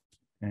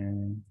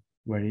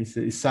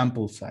is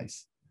sample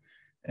size.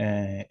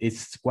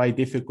 It's quite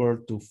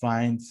difficult to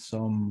find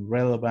some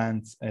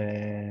relevant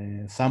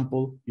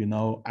sample, you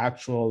know,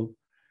 actual,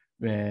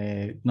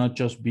 not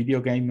just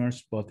video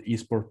gamers, but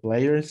esport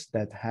players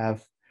that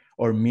have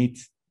or meet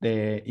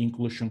the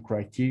inclusion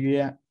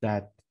criteria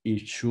that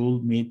it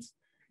should meet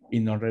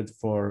in order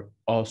for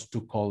us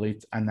to call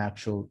it an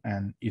actual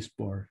an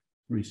esport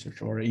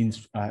research or an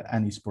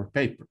esport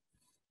paper.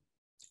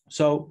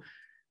 So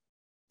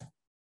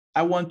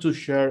I want to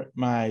share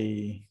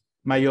my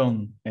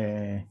own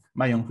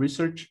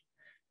research.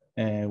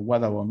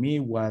 What about me?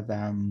 What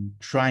I'm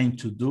trying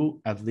to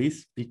do, at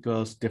least,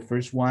 because the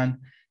first one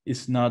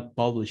is not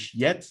published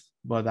yet,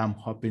 but I'm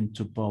hoping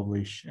to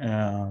publish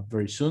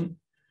very soon.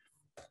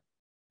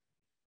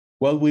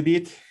 What we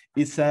did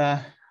is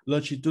a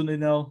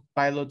longitudinal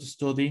pilot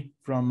study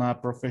from a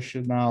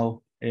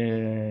professional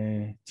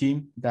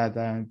team that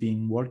I've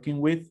been working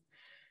with.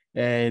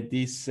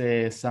 These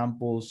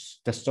samples,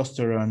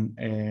 testosterone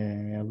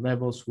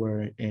levels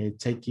were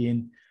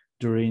taken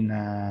during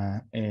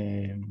the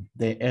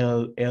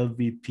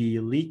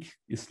LVP league.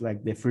 It's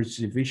like the first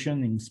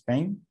division in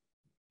Spain.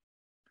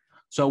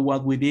 So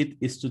what we did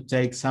is to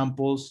take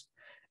samples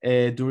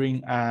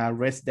during a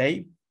rest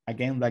day,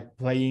 again, like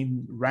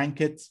playing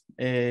ranked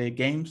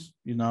games,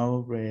 you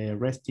know,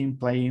 resting,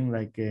 playing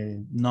like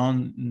it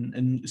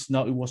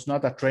was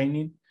not a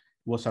training, it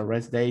was a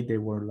rest day. They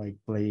were like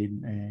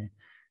playing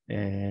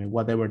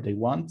whatever they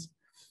want.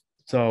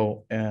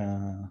 So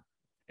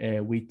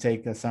we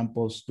take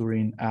samples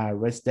during a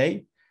rest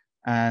day,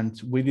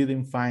 and we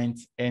didn't find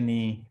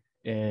any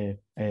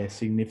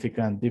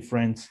significant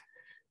difference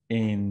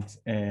in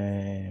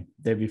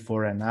the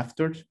before and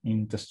after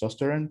in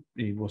testosterone.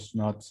 It was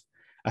not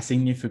a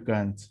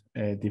significant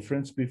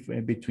difference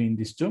between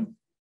these two.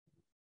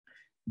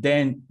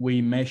 Then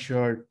we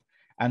measured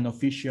an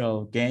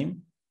official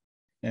game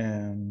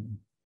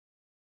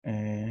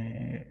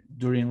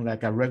during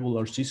like a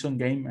regular season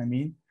game, I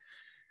mean,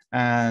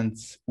 and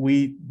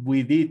we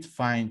did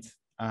find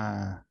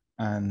a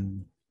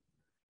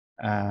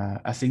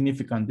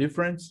significant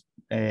difference.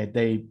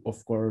 They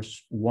of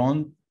course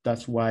won.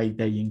 That's why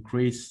they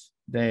increased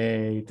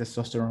the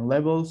testosterone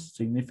levels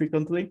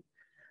significantly.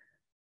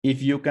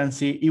 If you can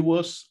see, it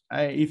was,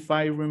 if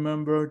I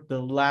remember,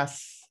 the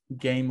last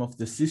game of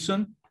the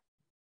season.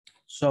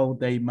 So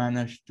they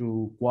managed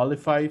to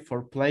qualify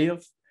for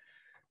playoffs.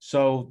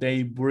 So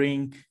they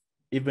bring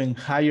even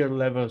higher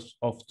levels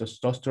of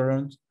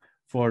testosterone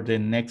for the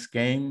next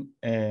game.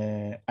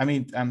 I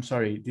mean, I'm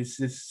sorry, this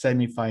is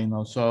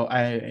semifinal. So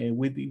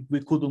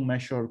we couldn't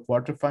measure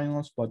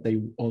quarterfinals, but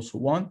they also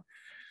won.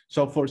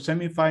 So for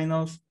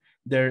semifinals,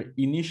 their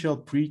initial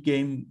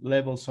pre-game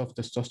levels of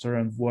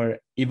testosterone were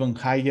even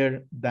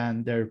higher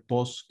than their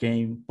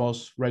post-game,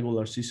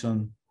 post-regular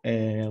season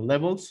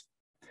levels.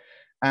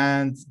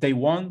 And they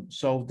won,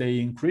 so they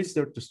increased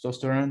their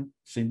testosterone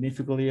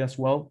significantly as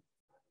well,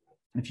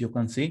 if you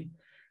can see.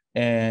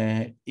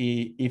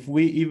 If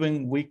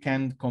we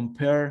can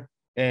compare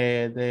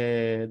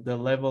the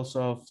levels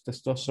of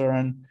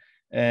testosterone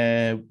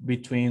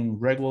between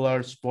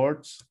regular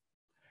sports,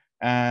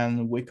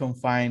 and we can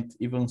find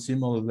even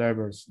similar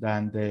levels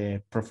than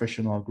the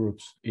professional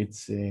groups.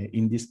 It's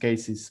in this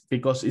case, is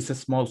because it's a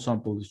small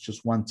sample, it's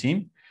just one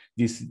team.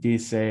 This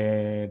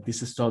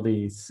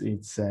study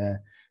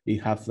it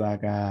has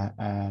like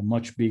a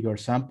much bigger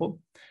sample,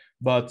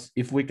 but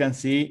if we can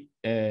see,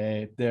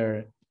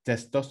 their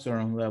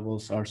testosterone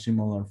levels are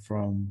similar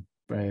from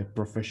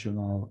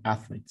professional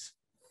athletes.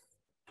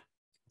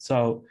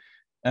 So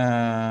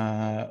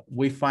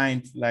we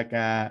find like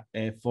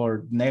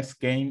for next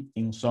game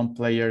in some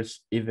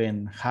players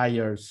even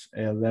higher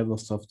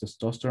levels of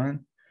testosterone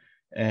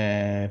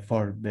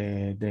for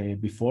the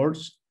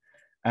befores,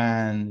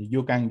 and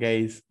you can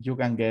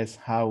guess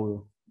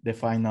how the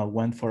final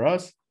went for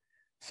us.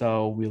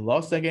 So we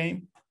lost the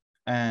game,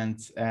 and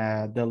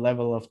the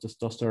level of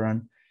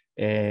testosterone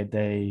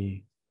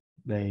they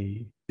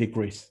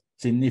decrease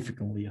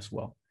significantly as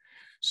well.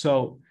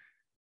 So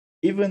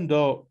even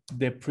though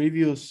the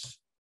previous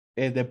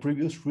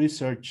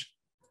research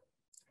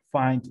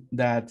find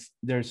that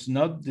there's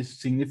not this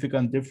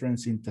significant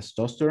difference in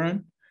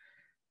testosterone,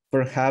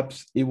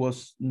 perhaps it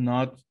was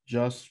not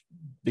just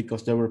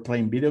because they were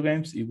playing video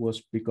games, it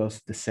was because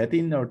the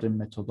setting or the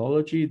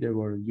methodology they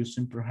were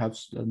using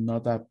perhaps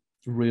not a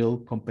real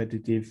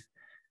competitive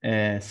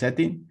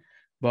setting.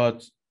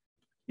 But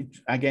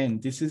again,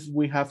 this is,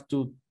 we have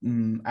to,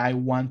 I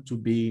want to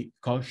be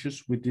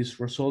cautious with these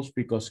results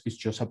because it's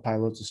just a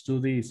pilot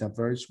study, it's a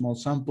very small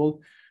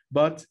sample.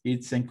 but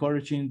it's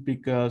encouraging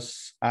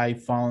because I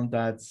found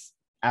that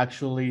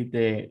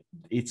actually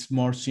it's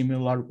more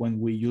similar when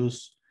we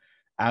use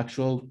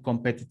actual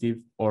competitive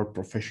or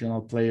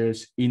professional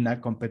players in a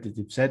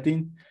competitive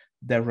setting.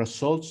 The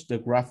results, the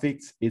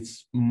graphics,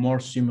 it's more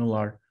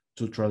similar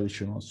to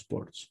traditional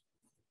sports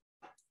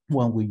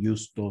when we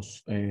use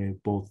those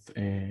both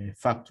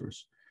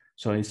factors.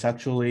 So it's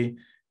actually,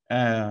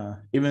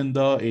 even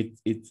though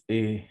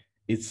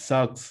it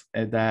sucks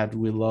that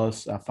we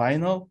lost a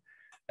final,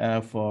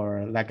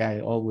 for, like I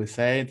always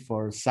said,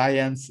 for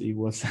science, it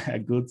was a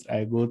good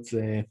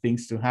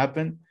things to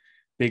happen,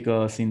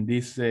 because in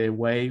this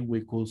way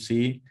we could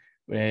see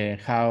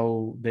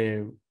how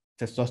the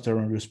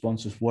testosterone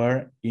responses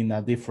were in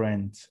a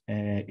different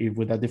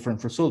with a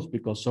different results,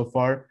 because so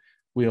far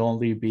we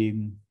only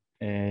been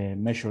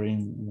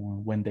measuring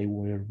when they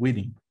were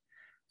winning.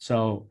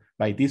 So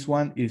by this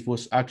one, it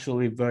was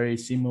actually very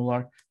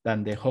similar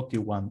than the hockey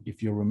one,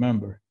 if you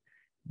remember.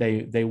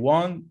 They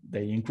won,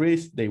 they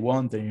increased, they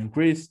won, they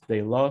increased,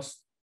 they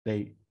lost,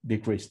 they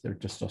decreased their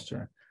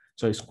testosterone.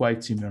 So it's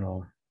quite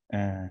similar.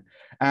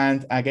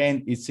 And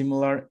again, it's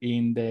similar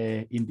in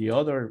the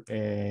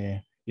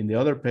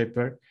other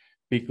paper,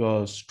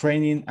 because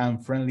training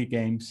and friendly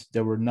games,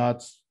 they were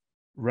not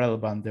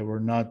relevant. They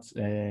were not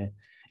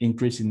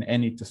increasing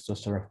any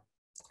testosterone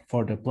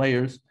for the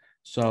players.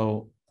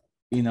 So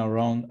in our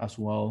own as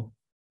well,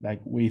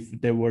 like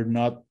they were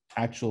not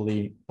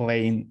actually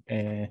playing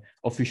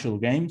official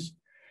games,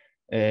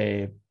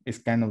 it's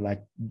kind of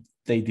like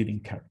they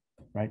didn't care,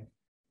 right?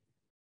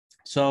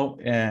 So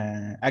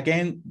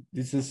again,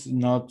 this is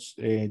not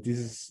this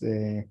is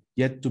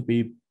yet to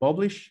be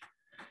published,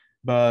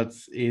 but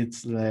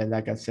it's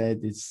like I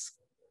said, it's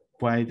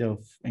quite of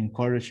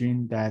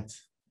encouraging that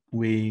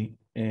we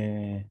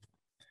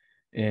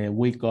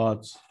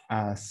got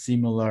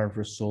similar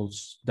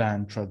results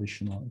than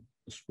traditional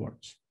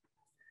sports.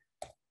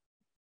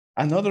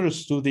 Another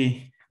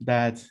study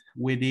that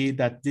we did,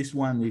 that this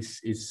one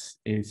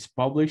is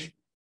published,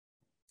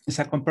 is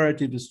a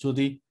comparative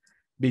study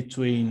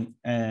between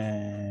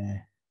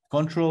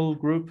control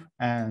group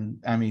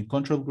and,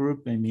 control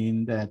group, I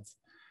mean that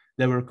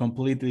they were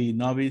completely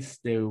novice.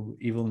 They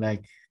even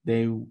like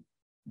they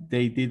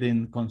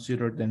didn't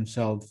consider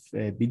themselves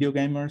video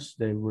gamers.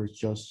 They were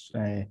just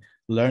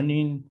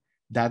learning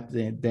that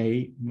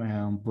day,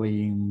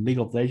 playing League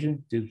of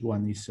Legends. This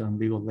one is on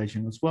League of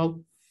Legends as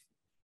well.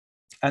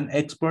 And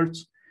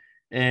experts,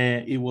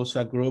 it was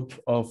a group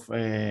of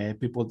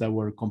people that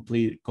were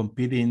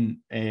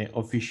competing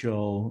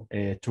official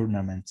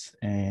tournaments,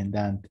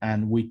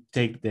 and we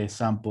take the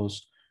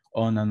samples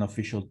on an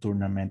official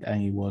tournament,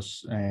 and it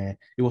was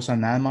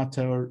an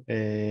amateur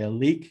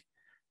league,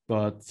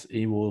 but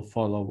it will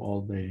follow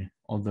all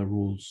the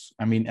rules.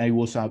 I mean, it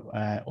was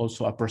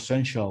also a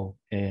presential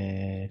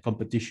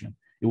competition.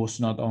 It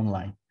was not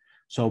online.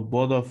 So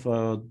both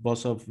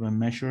of the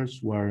measures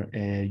were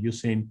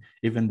using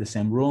even the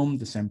same room,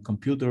 the same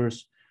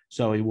computers.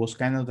 So it was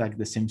kind of like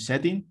the same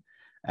setting,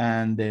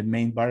 and the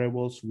main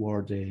variables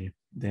were the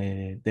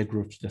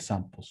groups, the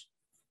samples.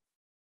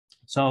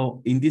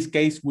 So in this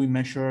case, we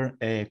measure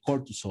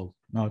cortisol,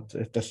 not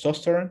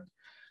testosterone.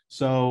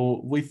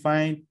 So we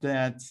find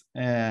that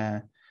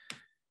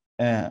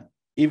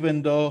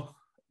even though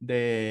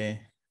the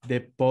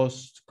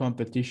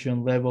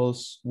post-competition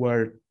levels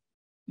were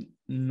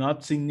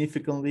not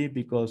significantly,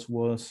 because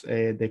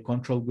the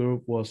control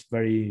group was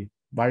very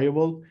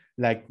variable,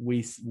 like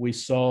we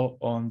saw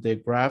on the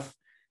graph,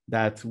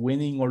 that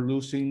winning or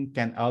losing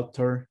can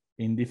alter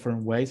in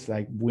different ways.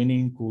 Like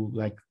winning could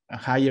like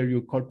higher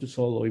your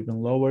cortisol or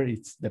even lower.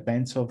 It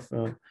depends of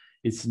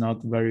it's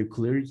not very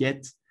clear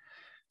yet.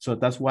 So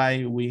that's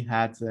why we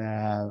had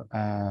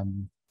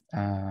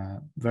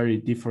very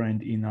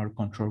different in our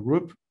control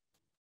group.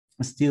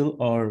 Still,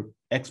 our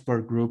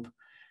expert group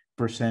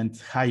present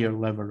higher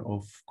level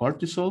of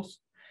cortisols,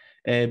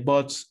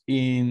 but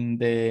in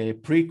the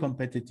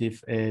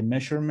pre-competitive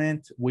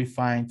measurement, we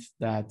find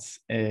that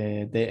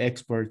the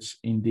experts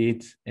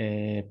indeed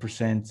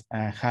present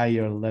a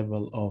higher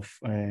level of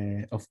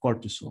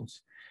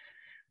cortisols.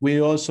 We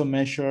also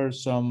measure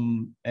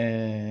some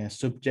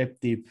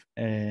subjective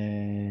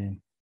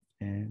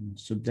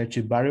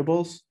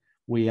variables.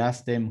 We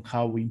ask them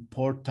how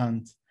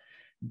important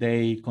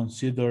they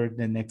consider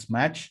the next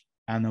match.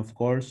 And of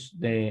course,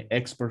 the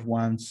expert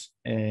ones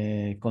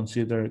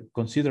consider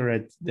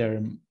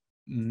their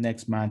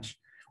next match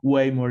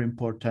way more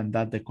important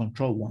than the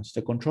control ones.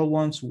 The control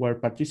ones were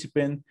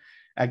participating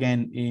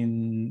again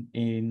in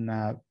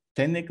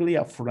technically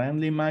a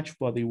friendly match,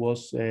 but it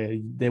was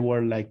they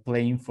were like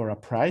playing for a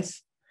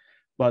prize.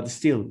 But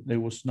still, it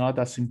was not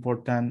as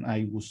important.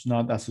 It was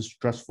not as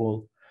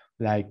stressful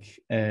like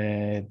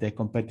the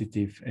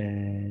competitive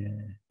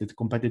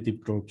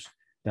groups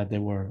that they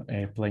were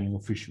playing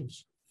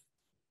officials.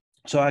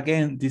 So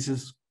again, this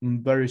is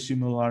very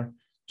similar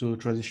to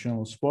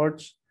traditional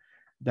sports.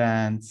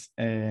 That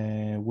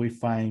we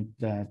find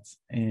that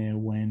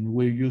when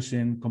we're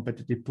using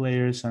competitive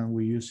players and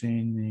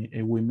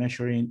we're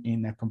measuring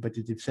in a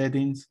competitive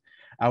settings,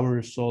 our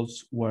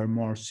results were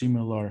more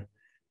similar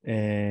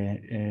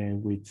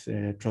with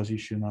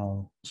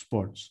traditional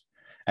sports.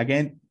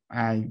 Again,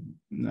 I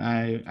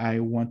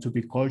want to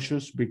be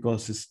cautious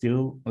because it's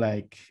still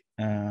like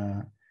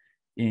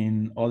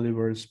in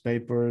Oliver's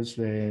papers,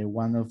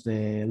 one of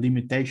the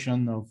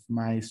limitation of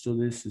my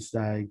studies is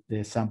that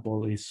the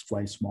sample is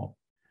quite small.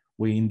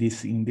 We in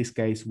this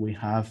case we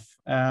have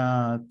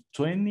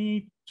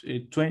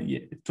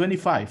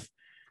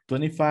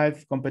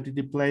 25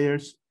 competitive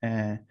players,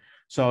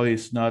 so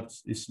it's not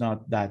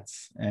that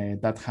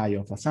high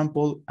of a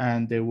sample,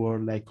 and they were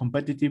like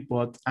competitive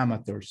but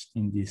amateurs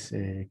in this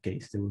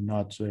case. They were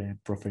not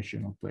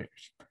professional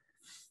players.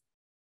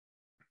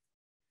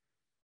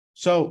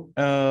 So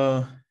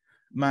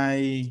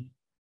my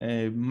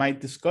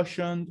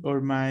discussion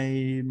or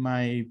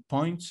my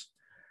points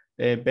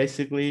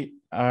basically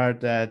are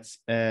that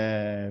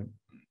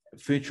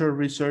future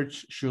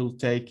research should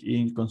take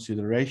in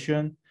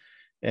consideration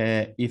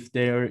if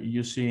they're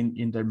using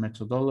in their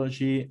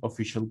methodology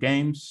official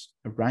games,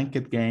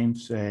 ranked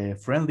games,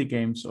 friendly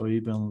games, or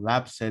even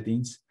lab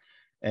settings.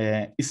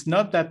 It's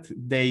not that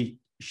they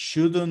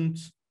shouldn't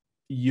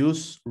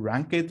use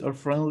ranked or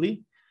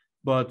friendly,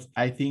 but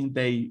I think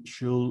they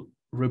should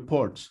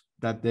report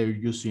that they're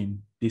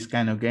using these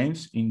kind of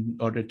games in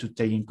order to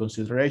take in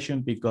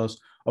consideration,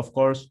 because of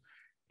course,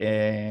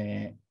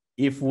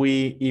 if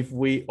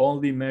we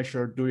only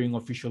measure during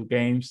official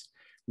games,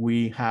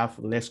 we have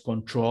less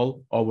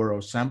control over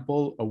our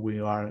sample, or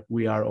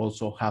we are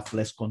also have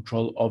less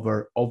control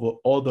over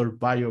other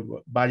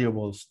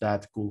variables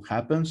that could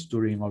happen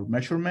during our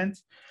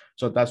measurements.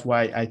 So that's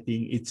why I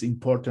think it's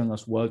important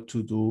as well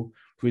to do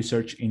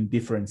research in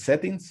different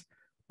settings.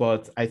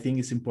 But I think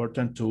it's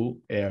important to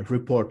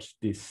report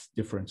this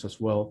difference as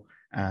well,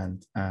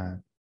 and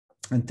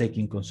take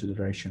in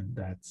consideration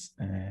that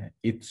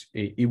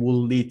it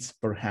will lead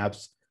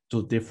perhaps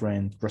to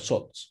different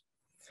results.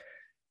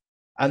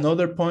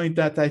 Another point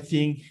that I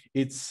think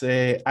it's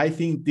I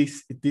think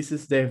this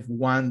is the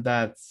one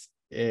that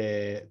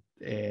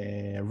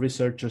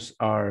researchers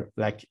are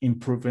like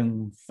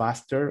improving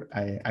faster.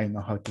 I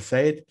know how to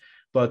say it,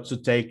 but to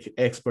take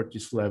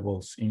expertise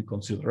levels in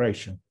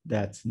consideration,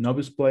 that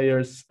novice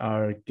players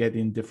are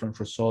getting different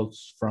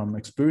results from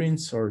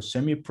experienced or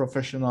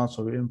semi-professionals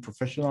or even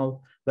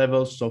professional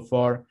levels. So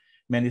far,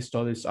 many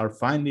studies are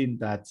finding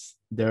that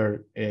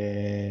their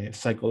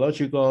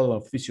psychological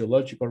or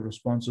physiological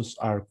responses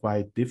are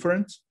quite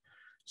different.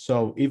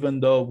 So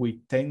even though we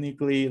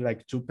technically,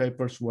 like two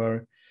papers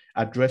were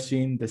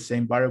addressing the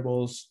same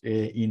variables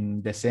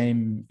in the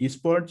same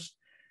esports,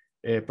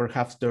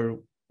 perhaps there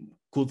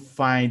could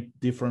find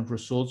different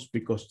results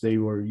because they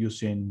were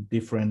using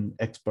different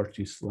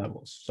expertise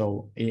levels.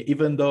 So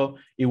even though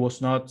it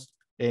was not,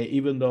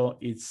 even though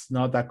it's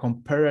not a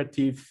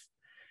comparative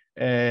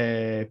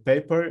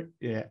paper,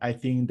 I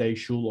think they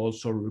should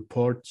also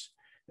report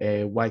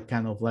what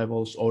kind of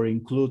levels, or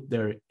include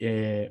their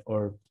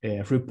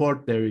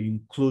report their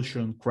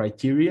inclusion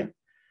criteria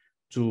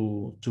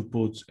to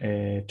put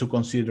to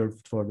consider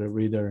for the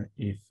reader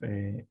if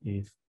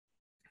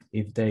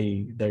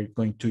they're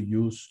going to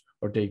use,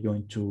 or they're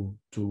going to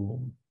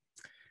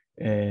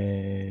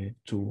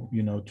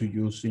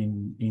use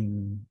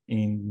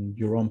in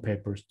your own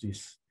papers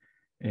these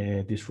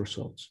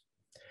results.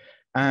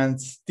 And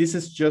this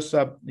is just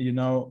a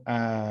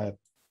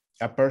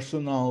a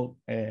personal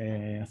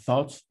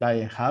thoughts that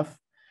I have.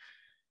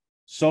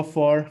 So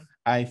far,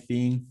 I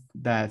think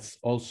that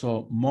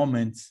also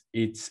moments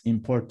it's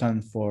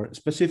important for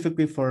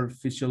specifically for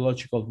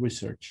physiological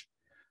research.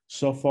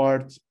 So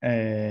far,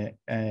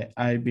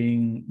 I've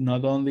been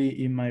not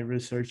only in my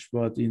research,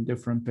 but in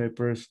different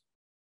papers,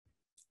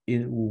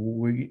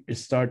 we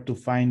start to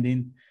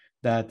finding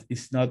that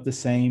it's not the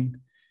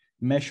same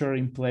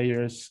measuring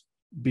players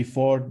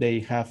before they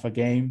have a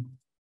game,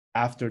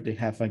 after they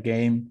have a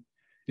game.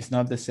 It's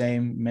not the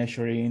same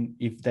measuring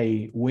if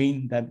they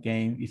win that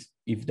game,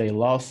 if they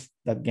lost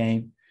that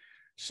game.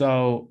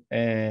 So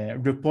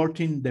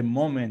reporting the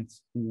moment,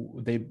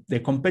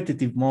 the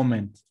competitive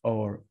moment,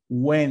 or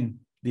when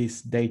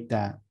this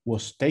data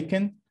was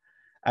taken,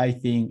 I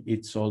think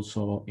it's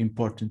also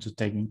important to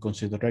take in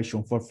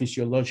consideration for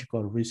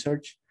physiological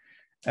research,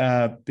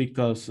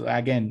 because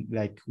again,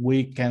 like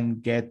we can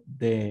get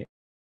the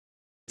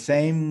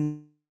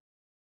same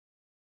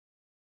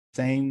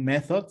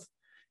method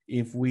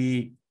if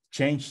we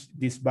change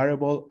this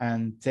variable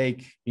and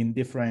take in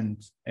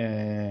different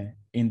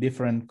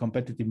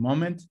competitive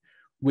moments,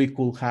 we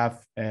could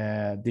have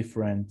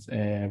different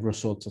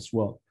results as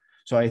well.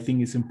 So I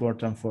think it's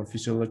important for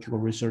physiological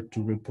research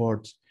to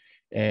report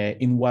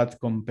in what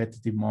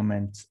competitive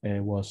moment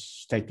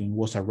was taking.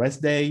 Was a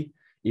rest day,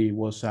 it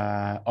was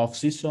off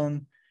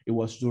season, it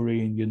was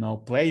during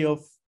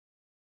playoff.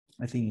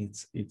 I think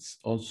it's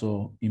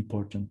also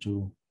important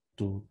to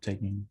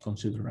take in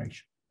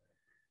consideration.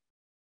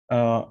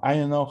 I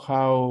don't know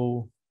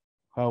how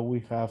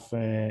we have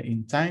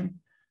in time,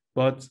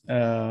 but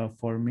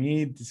for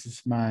me, this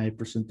is my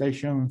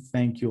presentation.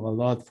 Thank you a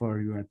lot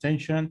for your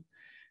attention.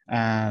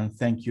 And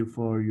thank you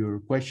for your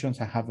questions.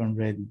 I haven't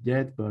read it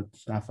yet, but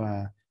have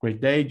a great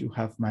day. You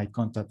have my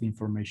contact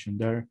information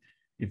there.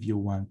 If you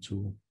want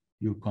to,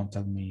 you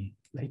contact me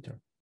later.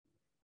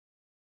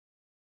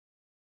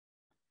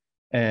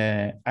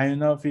 I don't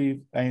know if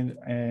you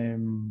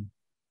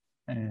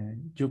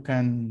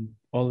can,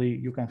 Ollie,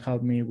 you can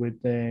help me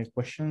with the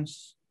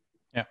questions.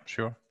 Yeah,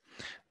 sure.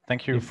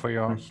 Thank you for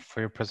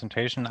your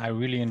presentation. I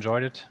really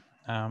enjoyed it.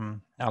 I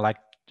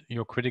liked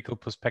your critical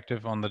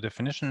perspective on the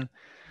definition,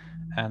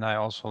 and I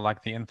also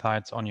like the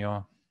insights on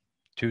your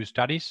two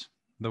studies.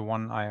 The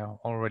one I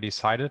already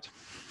cited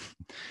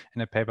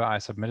in a paper I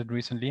submitted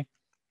recently.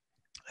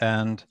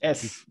 And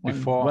yes,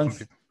 before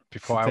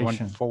I want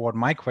to forward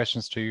my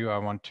questions to you, I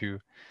want to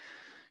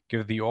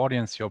give the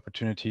audience the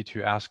opportunity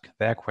to ask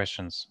their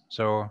questions.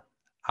 So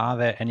are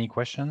there any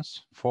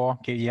questions for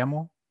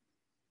Guillermo?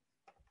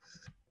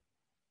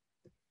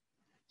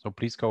 So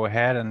please go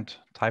ahead and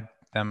type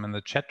them in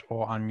the chat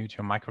or unmute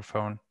your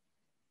microphone.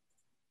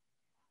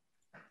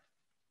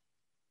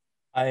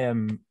 I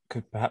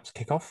could perhaps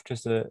kick off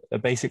just a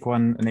basic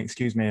one, and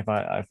excuse me if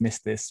I've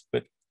missed this,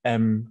 but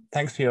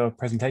thanks for your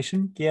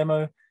presentation,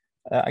 Guillermo.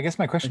 I guess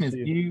my question is,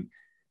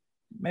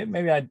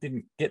 maybe I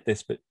didn't get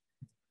this, but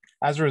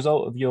as a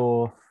result of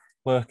your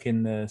work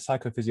in the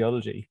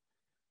psychophysiology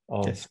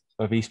of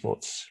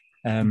esports,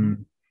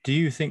 do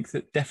you think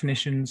that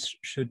definitions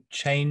should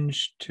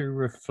change to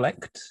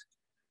reflect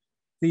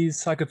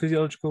these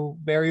psychophysiological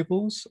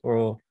variables,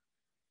 or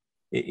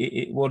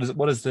what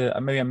is the,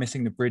 maybe I'm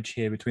missing the bridge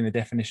here between the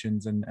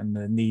definitions and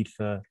the need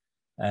for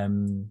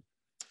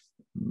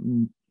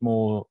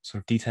more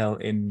sort of detail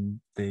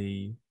in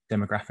the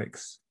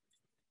demographics?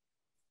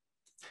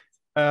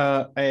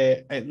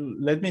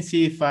 Let me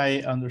see if I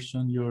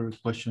understand your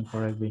question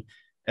correctly.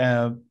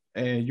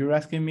 You're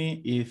asking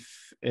me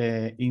if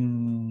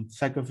in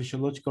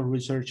psychophysiological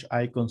research,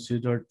 I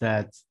consider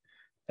that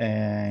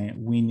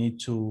we need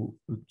to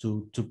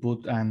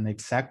put an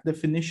exact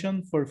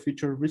definition for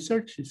future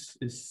research.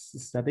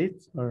 Is that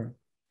it, or?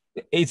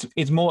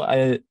 It's more.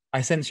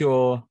 I sense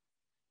you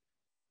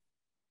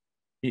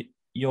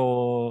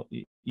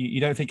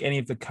don't think any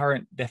of the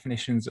current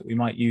definitions that we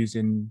might use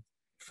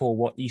for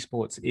what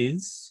esports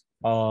is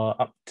are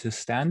up to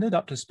standard,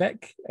 up to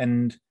spec,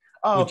 and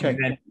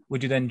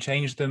would you then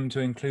change them to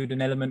include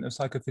an element of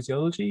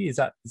psychophysiology? Is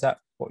that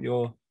what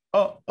you're?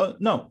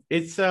 No,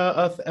 it's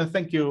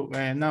thank you.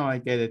 Now I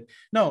get it.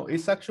 No,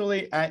 it's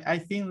actually I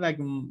think like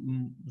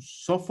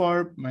so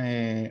far.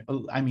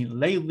 I mean,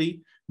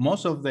 lately,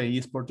 most of the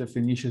esport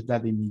definitions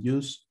that in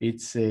use,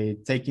 it's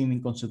taking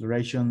in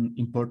consideration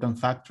important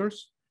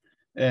factors.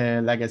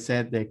 Like I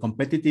said, the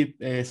competitive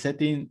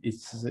setting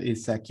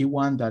is a key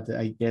one that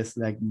I guess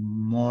like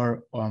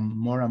more and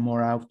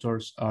more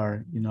authors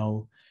are,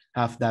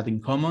 have that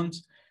in common.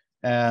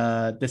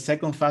 The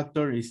second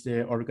factor is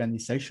the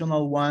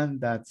organizational one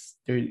that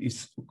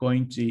is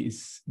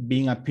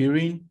being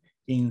appearing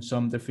in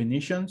some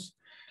definitions.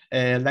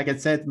 Like I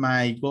said,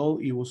 my goal,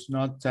 it was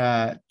not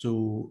I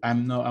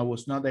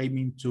was not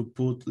aiming to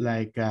put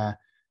like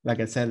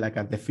I said, like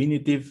a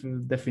definitive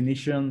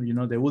definition,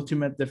 the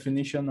ultimate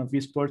definition of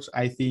esports.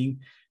 I think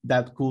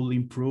that could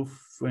improve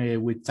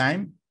with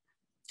time.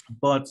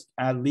 But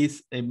at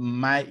least in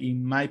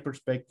my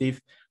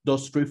perspective,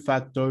 those three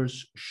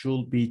factors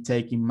should be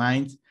taken in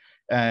mind.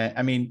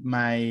 I mean,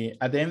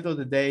 at the end of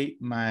the day,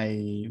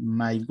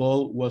 my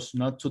goal was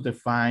not to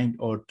define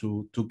or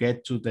to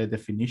get to the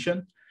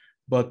definition,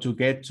 but to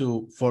get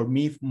to, for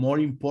me, more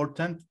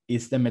important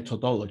is the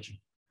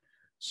methodology.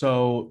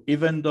 So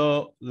even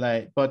though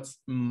but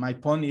my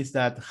point is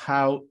that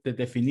how the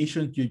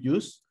definition you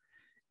use,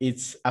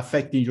 it's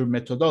affecting your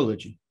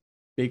methodology.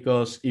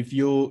 Because if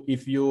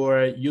you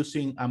are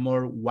using a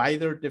more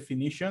wider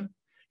definition,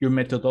 your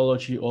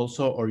methodology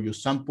also, or your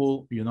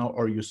sample,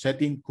 or your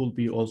setting could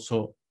be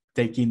also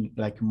taking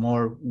like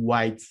more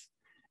wide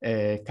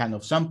kind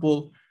of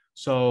sample.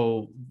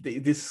 So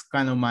this is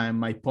kind of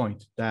my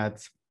point,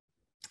 that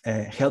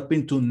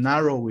helping to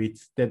narrow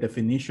the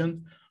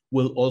definition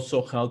will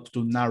also help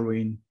to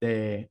narrowing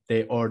the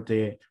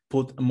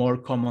put more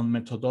common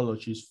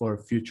methodologies for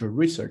future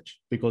research,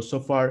 because so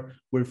far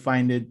we're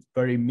finding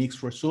very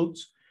mixed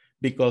results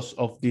because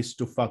of these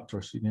two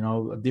factors.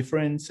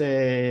 Different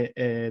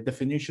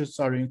definitions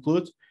are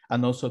included,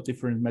 and also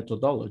different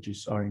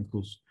methodologies are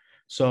included.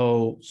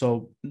 So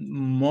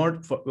more,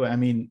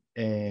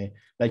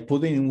 like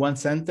putting in one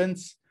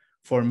sentence,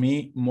 for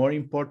me, more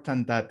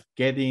important that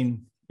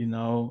getting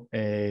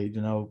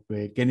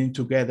getting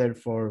together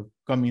for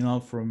coming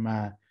out from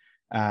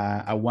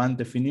a one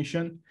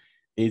definition.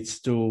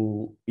 It's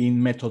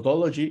in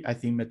methodology. I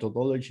think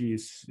methodology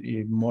is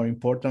more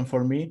important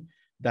for me,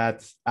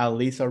 that at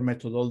least our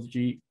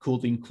methodology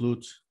could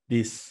include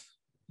these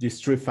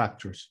three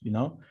factors,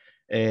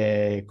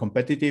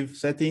 competitive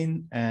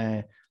setting,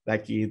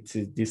 like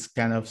this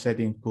kind of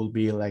setting could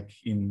be like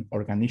in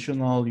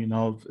organizational,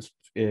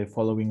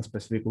 following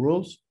specific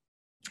rules,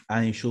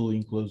 and it should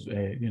include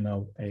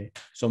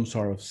some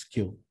sort of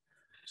skill.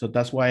 So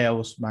that's why I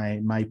was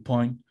my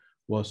point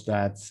was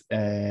that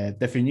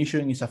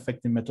definition is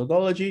affecting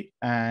methodology.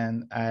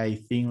 And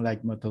I think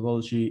like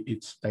methodology,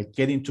 it's like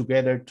getting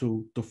together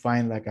to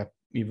find like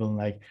even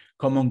like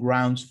common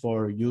grounds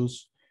for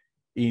use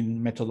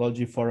in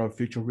methodology for our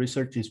future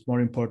research is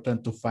more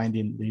important to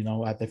finding, you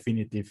know, a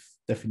definitive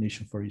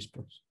definition for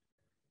esports.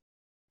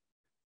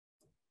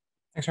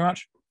 Thanks very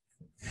much.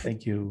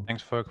 Thank you.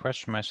 Thanks for your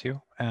question, Matthew.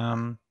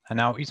 And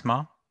now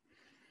Isma.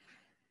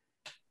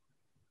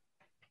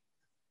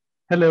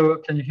 Hello,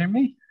 can you hear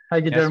me? Hi,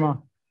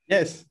 Guillermo.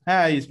 Yes.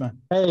 Hi, Isma.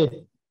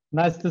 Hey,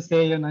 nice to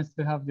see you. Nice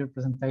to have your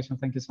presentation.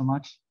 Thank you so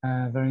much.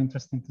 Very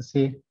interesting to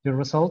see your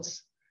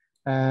results.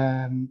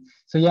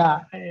 So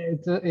yeah,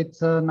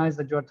 it's nice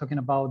that you are talking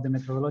about the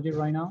methodology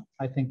right now.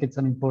 I think it's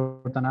an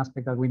important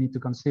aspect that we need to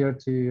consider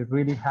to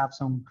really have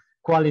some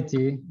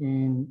quality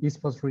in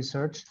esports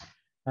research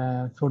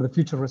for the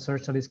future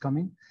research that is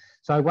coming.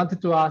 So I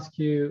wanted to ask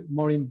you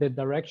more in the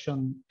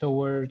direction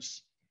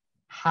towards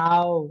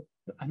how,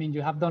 I mean,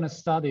 you have done a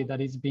study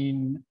that is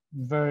being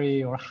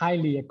very or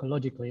highly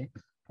ecologically,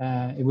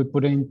 if we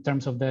put it in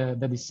terms of the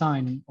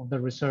design of the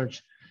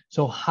research.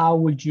 So how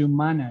would you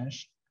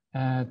manage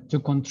to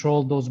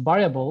control those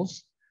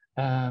variables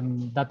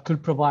that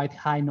could provide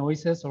high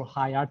noises or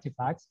high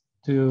artifacts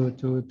to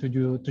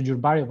your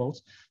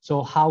variables?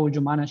 So how would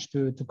you manage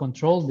to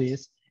control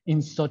this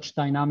in such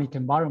dynamic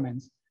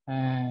environments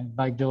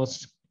like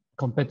those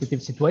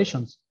competitive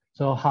situations?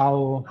 So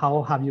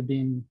how have you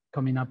been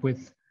coming up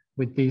with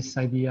this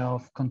idea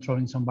of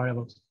controlling some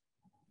variables?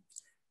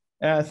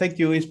 Thank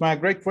you. It's my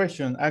great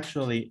question.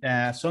 Actually,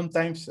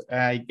 sometimes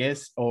I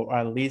guess, or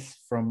at least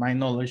from my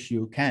knowledge,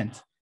 you can't.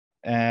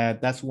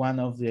 That's one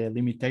of the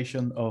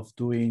limitations of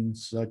doing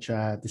such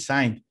a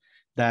design,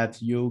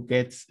 that you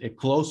get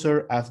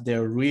closer as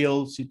the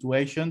real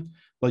situation,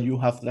 but you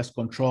have less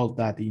control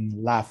that in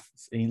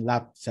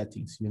lab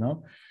settings, you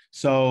know?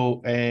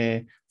 So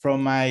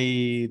from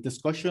my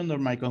discussion or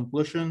my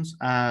conclusions,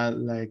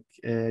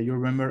 you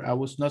remember, I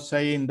was not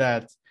saying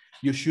that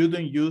you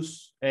shouldn't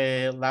use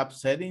lab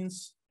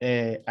settings.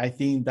 I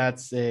think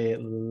that's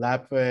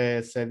lab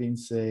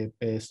settings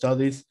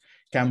studies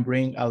can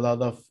bring a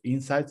lot of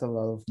insights, a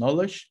lot of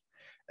knowledge.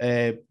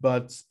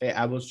 But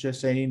I was just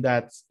saying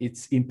that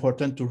it's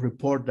important to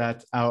report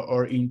that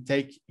our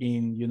intake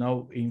in, you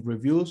know, in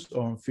reviews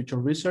or future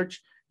research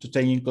to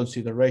take in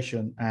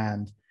consideration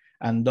and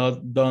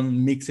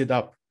don't mix it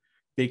up,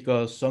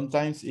 because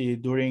sometimes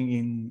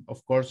during,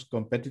 of course,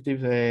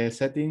 competitive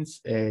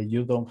settings,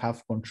 you don't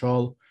have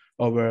control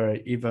over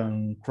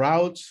even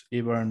crowds,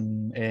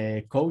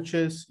 even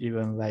coaches,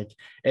 even like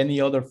any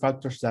other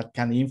factors that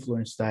can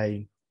influence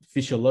the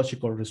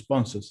physiological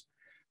responses.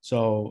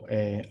 So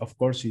of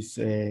course, it's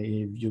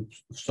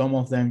some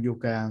of them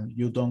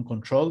you don't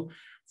control.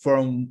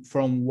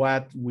 From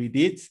what we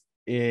did,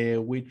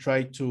 we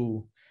try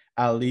to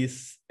at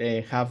least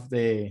have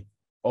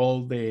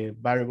all the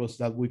variables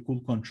that we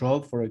could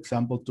control. For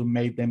example, to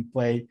make them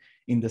play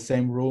in the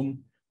same room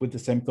with the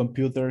same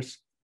computers,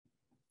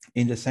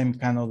 in the same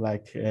kind of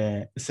like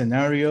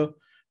scenario.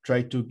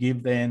 Try to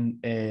give them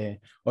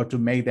or to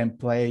make them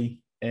play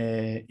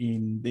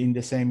in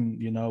the same,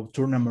 you know,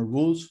 tournament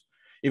rules,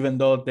 even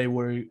though they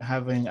were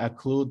having a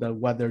clue that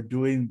what they're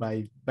doing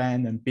by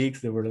ban and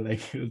picks, they were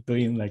like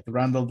doing like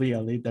randomly,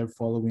 at least they're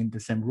following the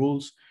same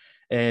rules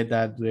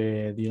that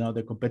you know,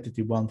 the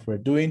competitive ones were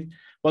doing.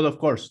 But of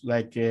course,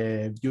 like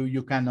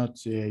you cannot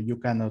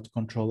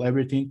control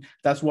everything.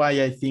 That's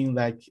why I think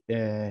like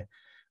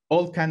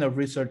all kind of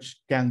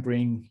research can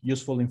bring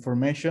useful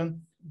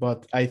information,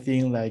 but I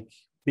think like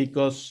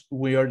because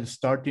we are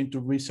starting to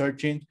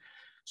researching,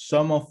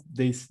 some of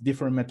these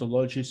different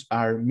methodologies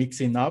are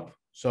mixing up.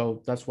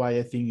 So that's why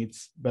I think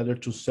it's better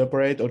to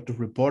separate or to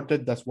report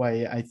it. That's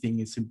why I think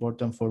it's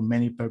important for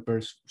many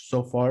papers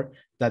so far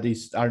that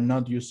are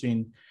not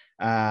using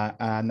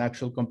an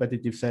actual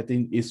competitive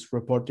setting is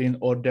reporting,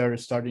 or they're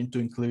starting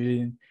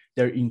to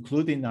they're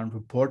including and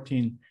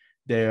reporting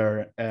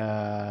their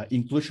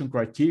inclusion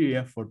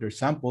criteria for their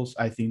samples.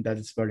 I think that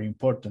is very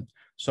important.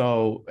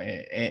 So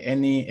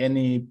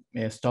any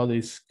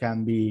studies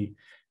can be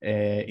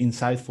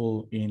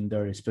insightful in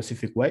their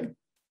specific way,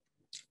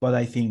 but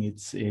I think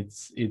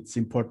it's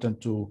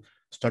important to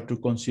start to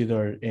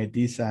consider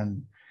this,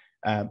 and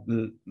I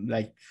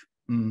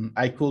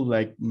could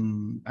like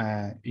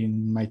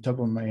in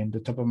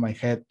the top of my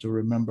head to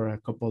remember a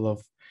couple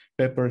of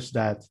papers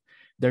that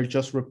they're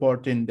just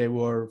reporting they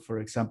were, for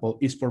example,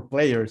 esport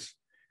players,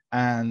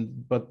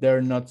 but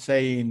they're not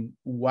saying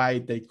why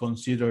they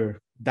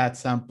consider that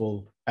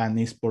sample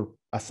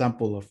a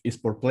sample of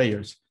esport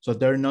players. So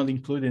they're not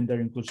including their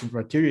inclusion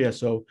criteria.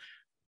 So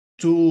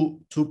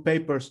two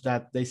papers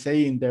that they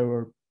saying they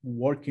were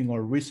working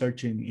or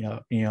researching,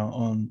 you know,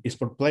 on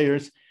esport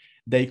players,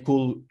 they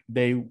could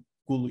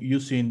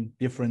using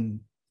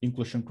different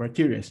inclusion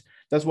criteria.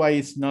 That's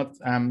why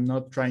I'm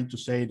not trying to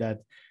say that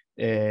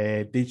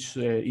this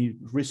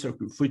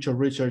future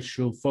research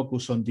should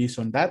focus on this,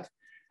 on that.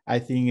 I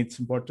think it's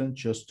important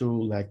just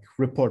to like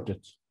report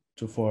it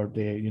for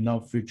the, you know,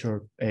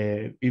 future,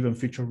 even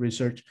future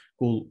research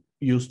could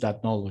use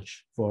that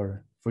knowledge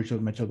for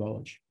your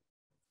methodology.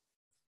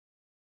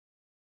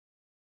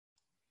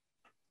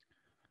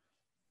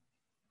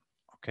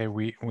 Okay,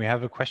 we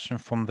have a question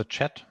from the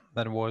chat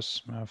that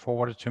was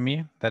forwarded to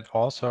me that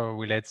also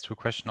relates to a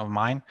question of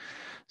mine.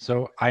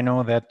 So I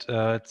know that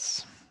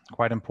it's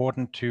quite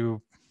important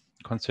to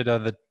consider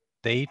the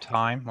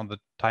daytime or the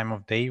time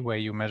of day where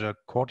you measure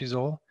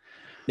cortisol.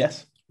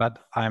 Yes.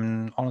 But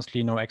I'm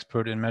honestly no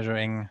expert in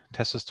measuring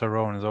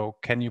testosterone. So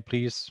can you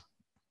please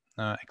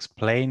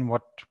explain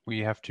what we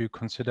have to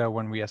consider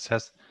when we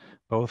assess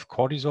both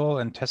cortisol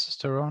and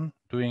testosterone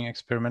doing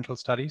experimental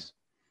studies?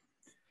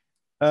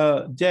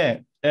 Yeah,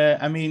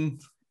 I mean,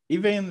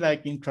 even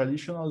like in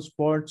traditional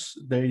sports,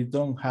 they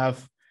don't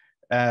have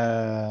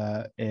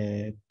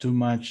too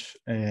much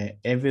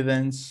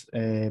evidence,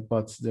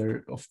 but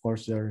of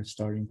course, they're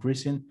starting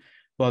increasing.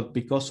 But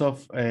because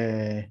of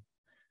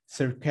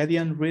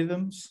circadian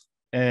rhythms,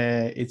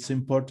 it's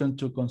important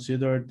to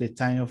consider the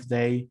time of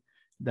day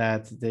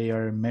that they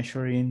are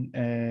measuring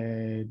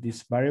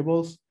these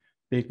variables,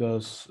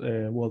 because,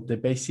 well, the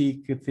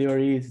basic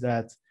theory is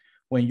that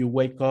when you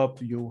wake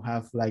up, you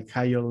have like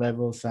higher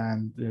levels,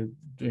 and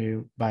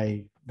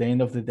by the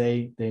end of the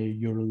day,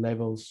 your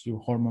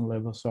hormone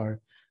levels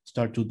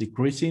start to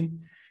decreasing,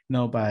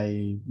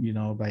 by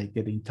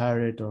getting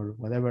tired or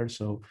whatever.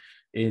 So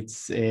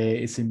it's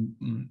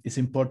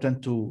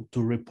important to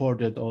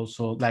report it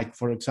also. Like,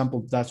 for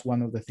example, that's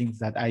one of the things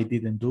that I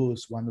didn't do.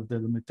 Is one of the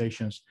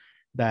limitations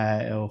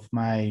of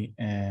my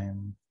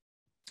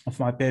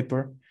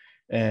paper,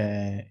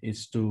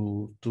 is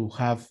to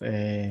have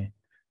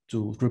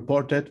to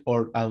report it,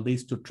 or at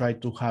least to try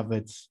to have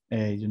it,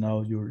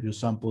 your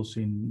samples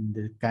in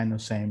the kind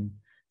of same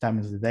time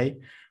as the day.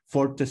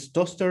 For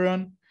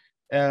testosterone,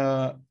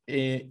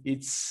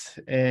 it's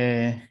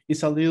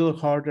a little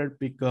harder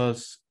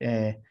because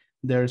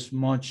there's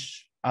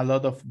a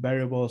lot of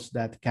variables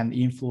that can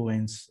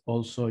influence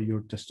also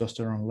your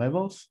testosterone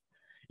levels,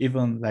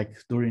 even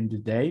like during the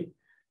day.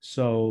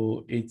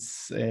 So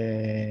it's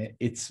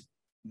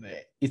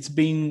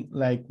been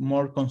like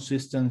more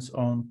consistent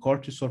on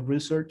cortisol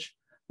research,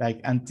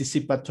 like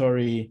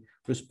anticipatory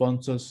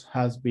responses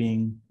has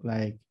been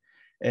like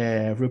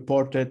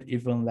reported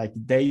even like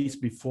days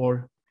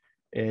before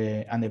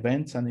an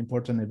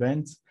important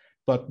event,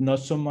 but not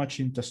so much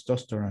in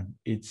testosterone.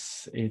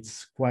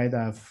 It's quite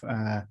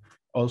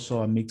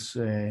also a mixed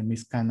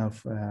kind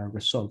of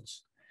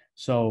results.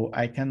 So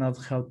I cannot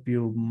help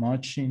you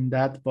much in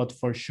that, but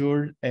for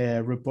sure,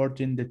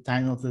 reporting the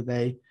time of the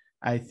day,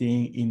 I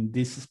think in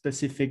this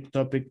specific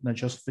topic, not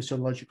just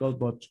physiological,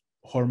 but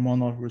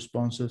hormonal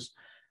responses,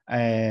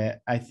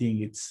 I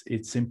think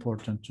it's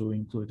important to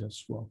include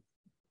as well.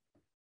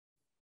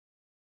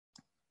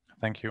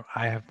 Thank you.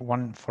 I have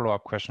one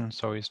follow-up question.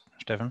 Sorry,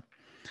 Stefan.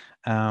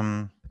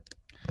 Can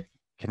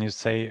you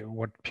say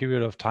what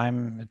period of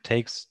time it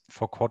takes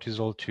for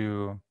cortisol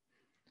to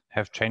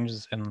have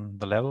changes in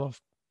the level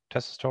of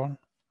testosterone?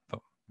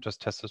 So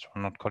just testosterone,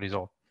 not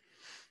cortisol.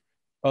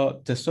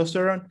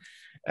 Testosterone,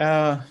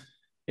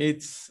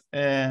 it's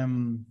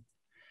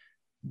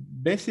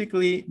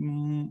basically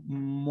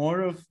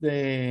more of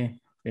the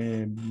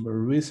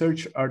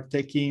research are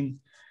taking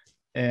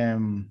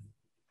 4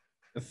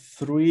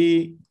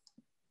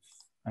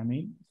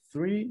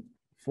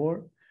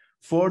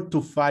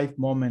 to 5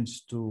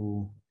 moments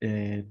to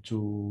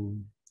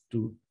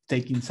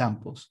taking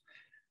samples.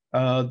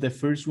 The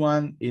first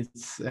one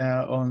is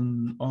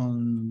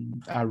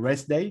on a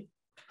rest day.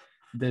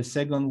 The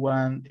second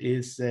one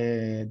is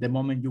the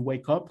moment you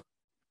wake up.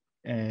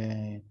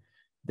 The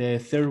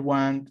third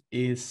one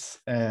is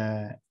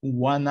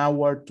 1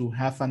 hour to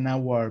half an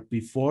hour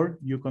before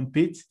you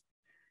compete.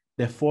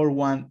 The fourth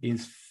one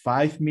is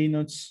 5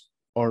 minutes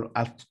or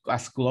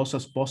as close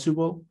as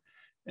possible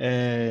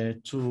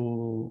to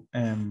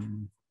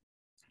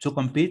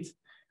compete.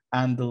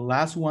 And the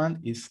last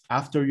one is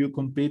after you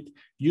compete.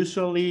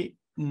 Usually,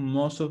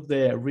 most of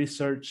the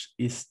research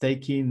is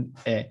taking,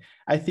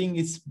 I think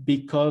it's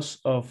because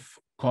of,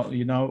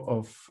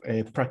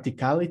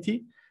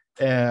 practicality,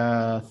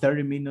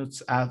 30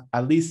 minutes,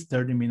 at least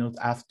 30 minutes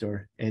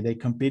after they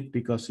compete,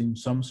 because in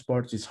some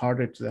sports it's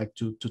harder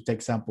to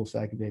take samples,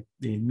 like the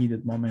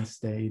immediate moments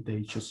they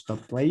just stop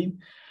playing.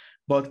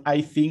 But I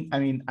think,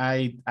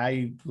 I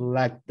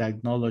like to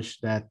acknowledge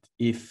that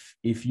if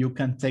you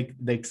can take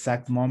the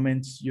exact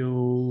moments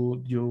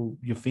you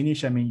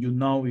finish,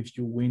 if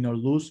you win or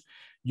lose,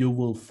 you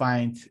will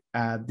find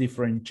a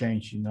different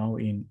change,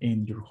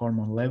 in your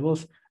hormone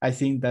levels. I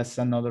think that's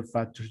another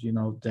factor,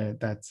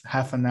 that's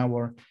half an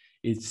hour.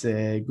 It's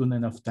a good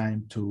enough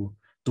time to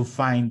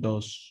find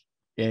those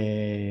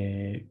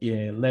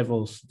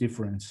levels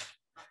difference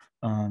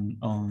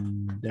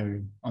on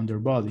their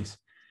bodies.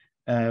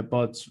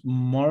 But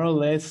more or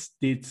less,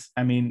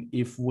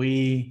 if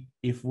we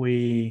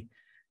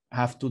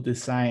have to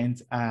design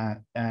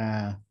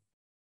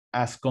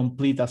as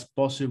complete as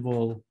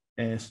possible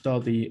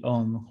study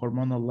on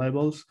hormonal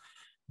levels,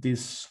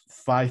 these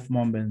 5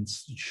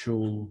 moments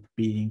should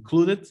be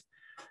included.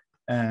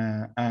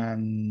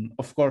 And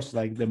of course,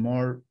 like the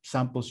more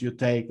samples you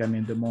take, I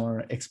mean, the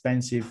more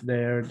expensive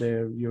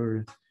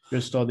your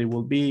study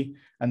will be,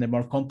 and the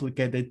more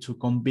complicated to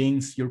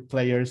convince your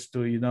players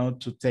to, you know,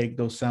 to take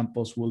those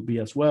samples will be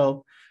as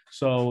well.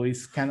 So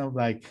it's kind of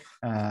like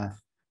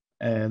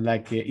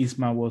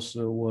Isma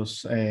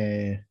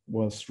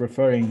was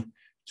referring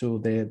to,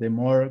 the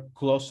more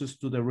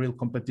closest to the real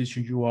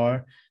competition you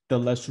are, the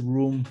less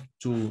room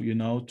to, you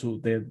know, to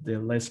the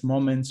less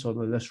moments, or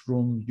the less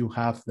room you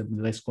have, the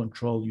less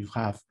control you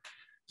have.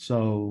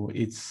 So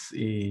it's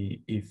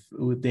if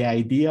the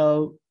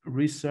ideal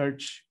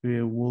research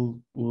will,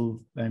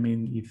 I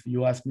mean, if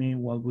you ask me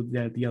what would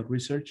the ideal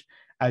research,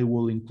 I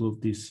will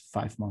include these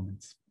 5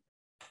 moments.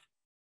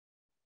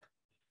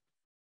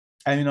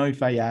 I don't know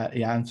if I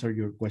answered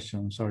your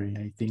question. Sorry,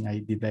 I think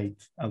I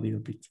debate a little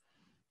bit.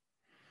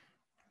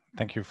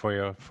 Thank you for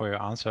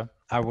your answer.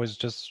 I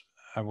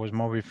was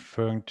more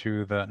referring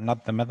to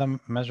not the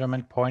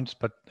measurement points,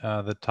 but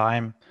the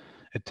time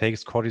it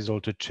takes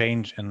cortisol to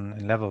change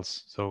in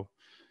levels. So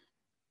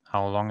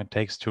how long it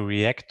takes to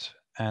react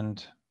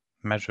and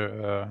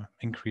measure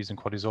increase in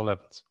cortisol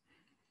levels.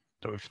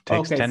 So if it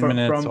takes 10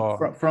 minutes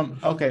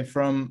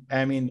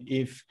I mean,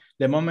 if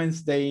the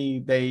moments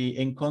they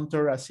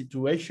encounter a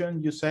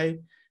situation, you say,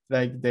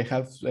 like they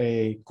have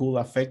could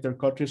affect their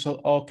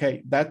cortisol.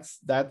 Okay, that's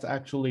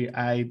actually,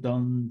 I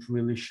don't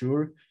really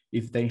sure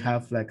if they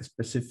have like a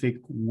specific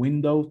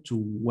window to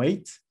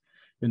wait,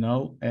 you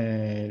know,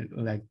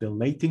 like the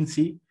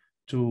latency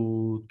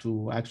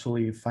to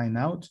actually find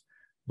out.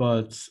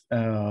 But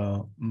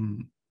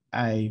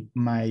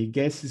my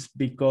guess is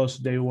because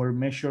they were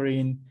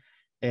measuring,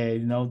 you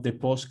know, the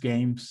post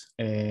games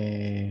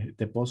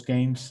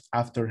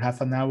after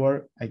half an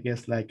hour. I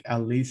guess like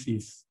at least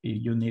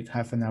you need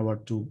half an hour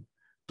to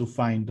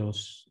find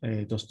those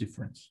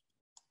difference.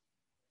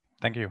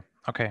 Thank you.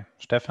 Okay,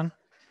 Stefan.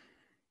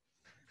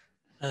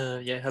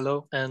 Yeah,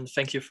 hello, and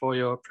thank you for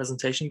your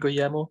presentation,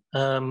 Guillermo.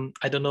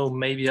 I don't know,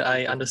 maybe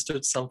I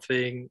understood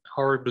something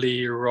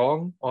horribly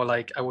wrong, or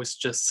like I was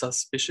just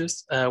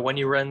suspicious. When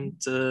you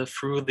went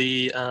through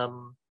the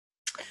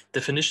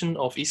definition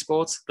of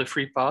esports, the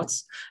 3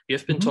 parts, you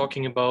have been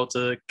talking about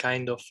a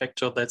kind of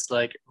factor that's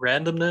like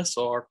randomness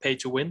or pay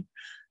to win.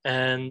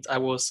 And I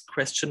was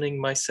questioning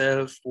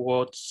myself,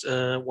 what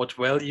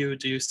value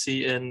do you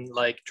see in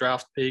like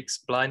draft picks,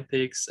 blind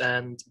picks,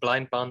 and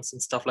blind bunts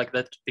and stuff like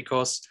that?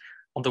 Because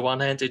on the one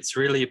hand, it's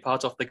really a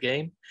part of the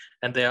game,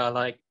 and there are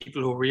like people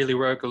who really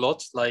work a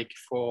lot. Like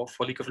for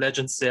League of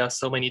Legends, there are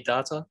so many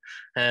data,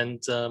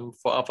 and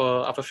for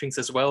other things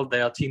as well,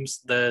 there are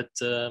teams that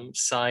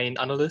sign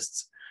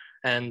analysts,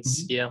 and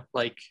yeah,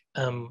 like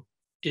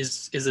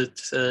is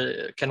it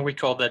can we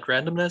call that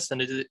randomness,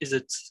 and is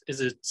it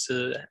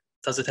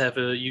does it have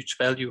a huge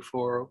value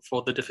for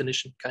the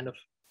definition, kind of?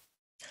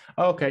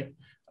 Okay.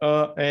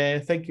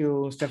 Thank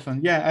you, Stefan.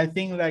 Yeah, I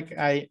think like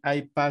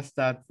I passed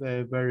that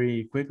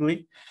very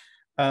quickly.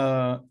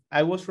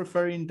 I was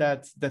referring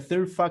that the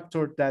third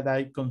factor that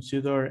I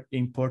consider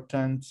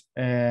important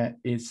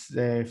is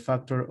the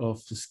factor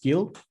of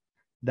skill.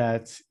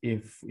 That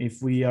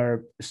if we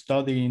are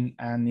studying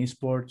an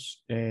esports,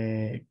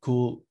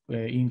 could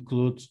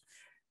include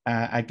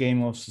a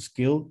game of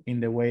skill,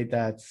 in the way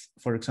that,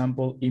 for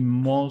example, in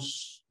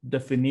most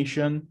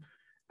definition,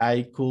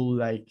 I could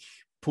like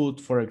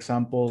put, for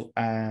example,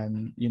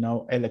 you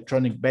know,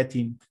 electronic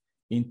betting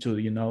into,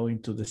 you know,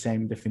 into the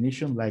same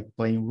definition, like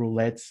playing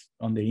roulette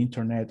on the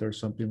internet or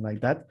something like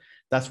that.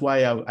 That's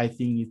why I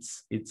think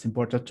it's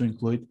important to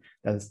include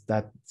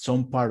that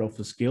some part of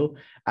the skill.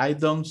 I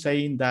don't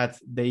say that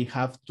they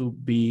have to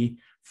be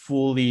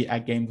fully a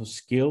game of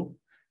skill,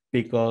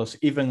 because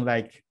even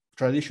like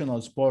traditional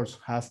sports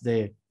has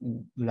the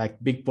like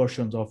big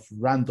portions of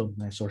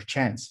randomness or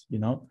chance, you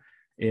know.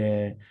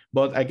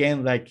 But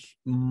again, like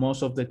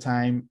most of the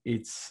time,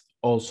 it's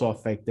also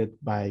affected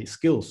by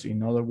skills.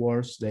 In other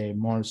words, the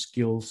more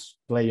skills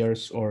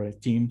players or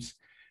teams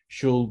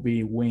should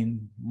be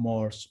win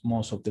most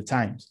of the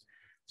times.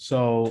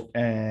 So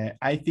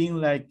I think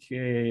like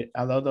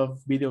a lot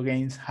of video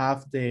games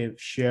have the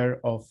share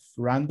of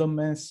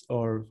randomness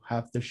or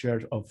have the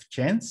share of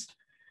chance,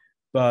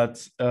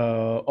 but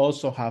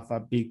also have a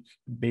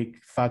big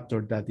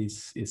factor that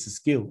is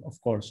skill, of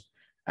course.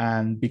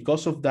 And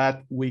because of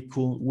that, we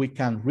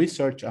can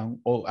research, and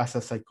as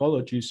a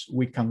psychologist,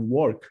 we can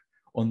work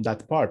on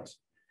that part,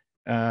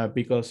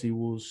 because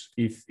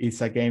if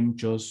it's a game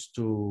just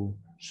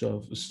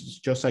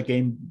a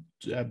game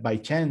by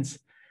chance,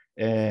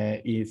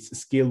 its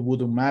skill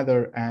wouldn't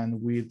matter,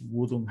 and we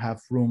wouldn't have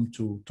room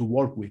to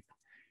work with,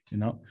 you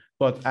know.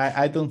 But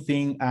I don't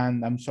think,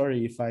 and I'm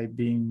sorry if I've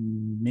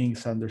been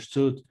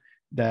misunderstood,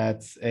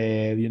 that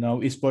you know,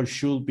 esports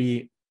should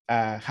be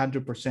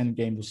 100%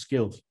 game of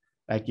skills.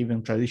 Like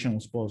even traditional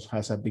sports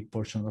has a big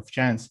portion of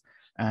chance,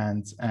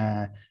 and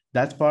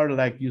that part,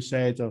 like you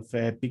said, of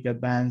peak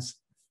advance,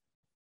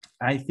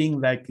 I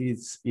think like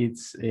it's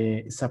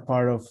a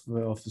part of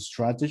the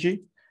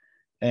strategy.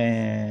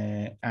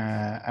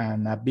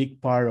 and a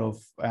big part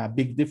of a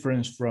big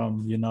difference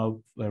from, you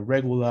know,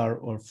 regular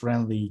or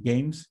friendly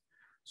games.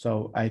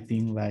 So I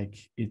think like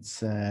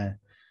it's I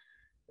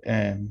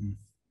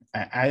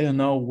don't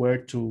know where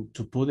to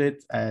put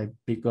it,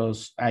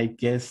 because I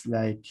guess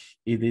like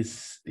it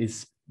is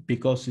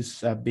because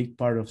it's a big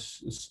part of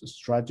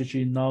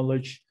strategy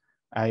knowledge.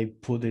 I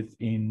put it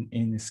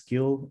in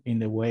skill, in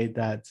the way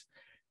that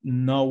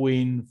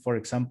knowing, for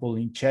example,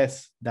 in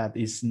chess, that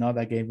is not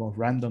a game of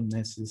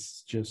randomness.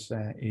 It's just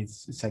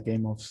it's a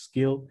game of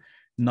skill.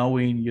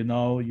 Knowing, you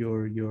know,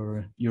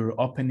 your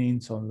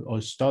openings,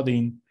 or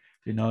studying,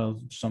 you know,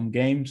 some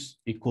games,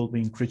 it could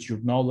increase your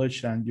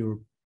knowledge and your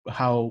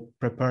how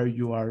prepared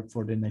you are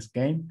for the next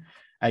game.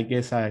 I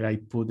guess I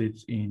put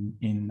it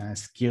in a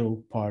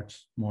skill part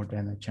more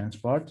than a chance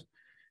part.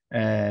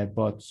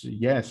 But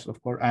yes,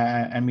 of course,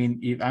 I mean,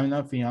 if I'm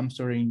not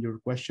answering your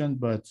question,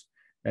 but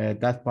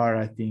that part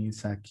I think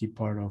is a key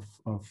part of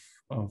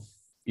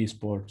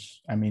esports.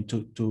 I mean,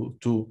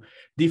 to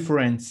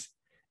difference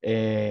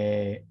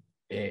playing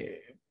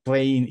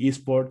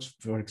esports,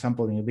 for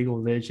example, in League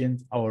of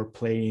Legends, or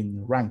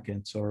playing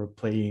rankeds, or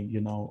playing,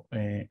 you know,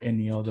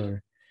 any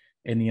other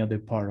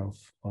part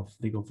of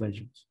League of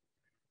Legends.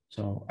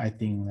 So I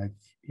think like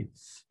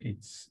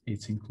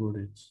it's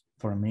included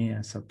for me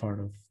as a part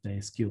of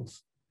the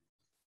skills.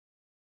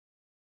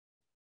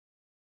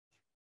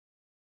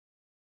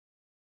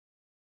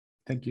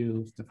 Thank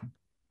you, Stefan.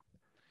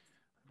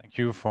 Thank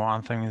you for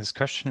answering this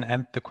question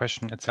and the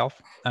question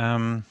itself.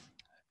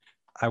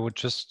 I would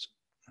just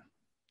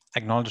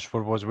acknowledge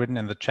what was written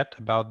in the chat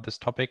about this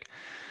topic.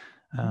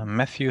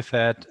 Matthew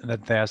said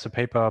that there's a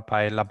paper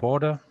by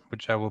Laborde,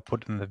 which I will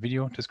put in the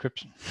video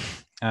description,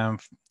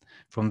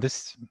 from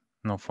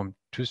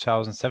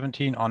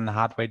 2017 on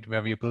heart rate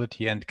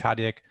variability and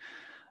cardiac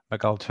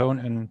vagal tone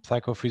in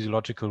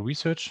psychophysiological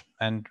research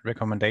and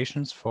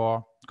recommendations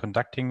for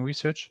conducting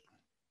research,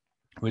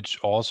 which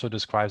also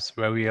describes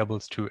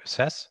variables to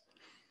assess.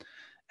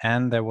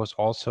 And there was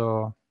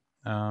also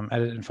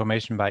added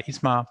information by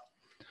Isma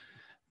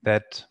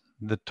that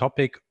the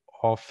topic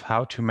of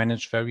how to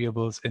manage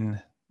variables in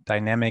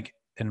dynamic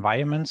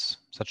environments,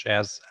 such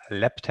as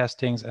lab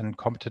testings and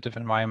competitive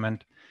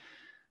environment,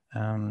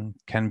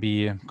 can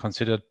be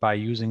considered by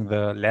using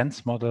the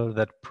lens model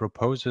that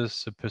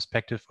proposes a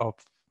perspective of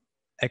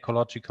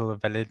ecological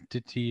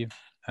validity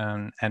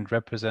and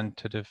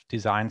representative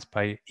designs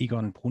by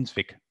Egon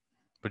Brunswik,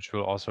 which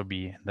will also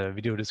be in the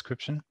video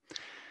description.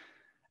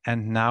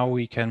 And now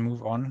we can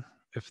move on,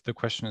 if the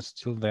question is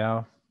still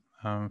there,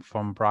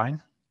 from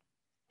Brian,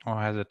 or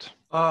has it?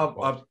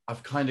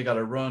 I've kind of got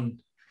to run,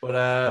 but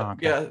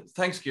okay. Yeah,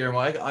 thanks, Guillermo.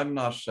 I'm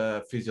not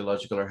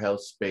physiological or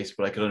health based,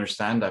 but I could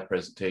understand that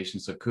presentation,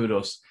 so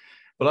kudos.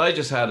 But I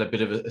just had a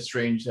bit of a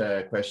strange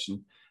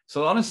question.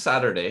 So on a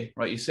Saturday,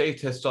 right, you say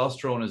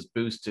testosterone is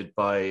boosted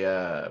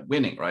by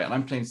winning, right? And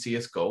I'm playing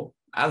CSGO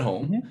at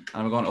home, and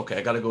I'm going, okay,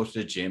 I got to go to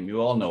the gym.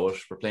 You all know it.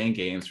 We're playing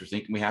games. We're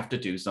thinking we have to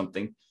do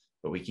something,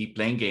 but we keep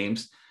playing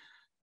games.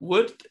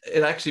 Would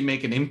it actually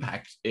make an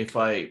impact if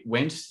I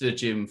went to the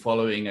gym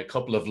following a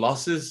couple of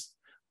losses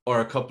or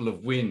a couple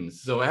of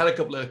wins? So I had a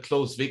couple of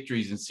close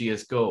victories in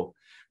CSGO.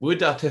 Would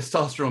that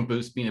testosterone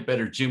boost mean a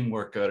better gym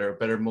workout or a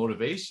better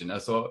motivation?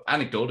 So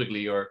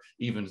anecdotally or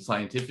even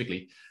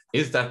scientifically,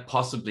 is that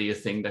possibly a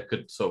thing that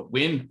could, so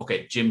win,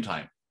 okay, gym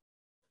time?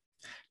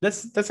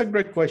 That's a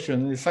great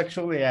question. It's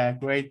actually a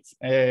great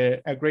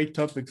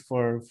topic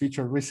for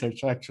future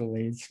research.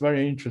 Actually, it's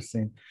very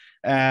interesting.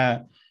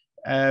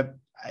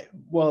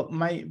 Well,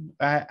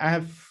 I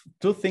have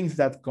two things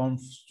that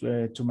comes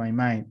to my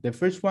mind. The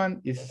first one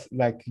is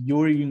like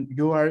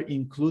you are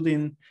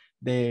including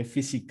the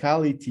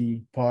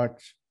physicality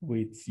part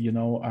with, you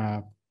know,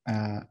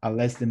 a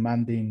less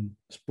demanding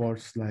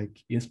sports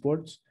like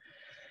esports,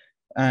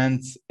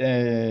 and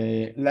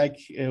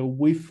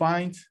we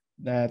find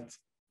that,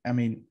 I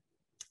mean,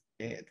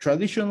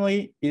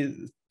 traditionally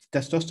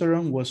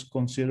testosterone was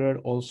considered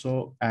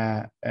also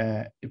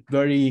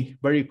very,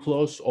 very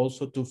close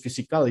also to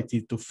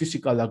physicality, to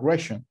physical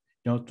aggression,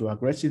 you know, to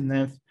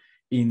aggressiveness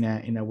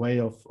in a way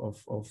of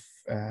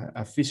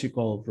a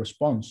physical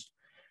response,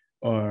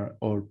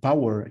 or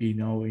power, you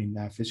know, in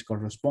a physical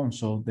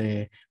response. So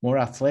the more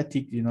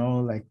athletic, you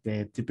know, like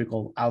the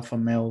typical alpha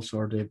males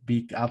or the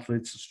big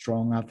athletes,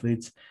 strong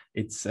athletes,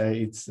 it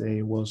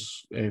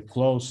was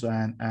close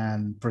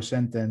and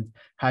presented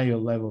higher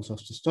levels of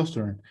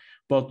testosterone.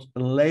 But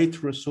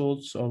late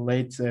results or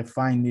late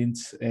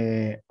findings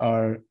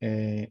are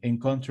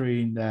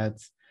encountering that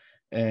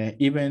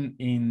even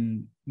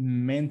in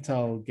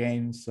mental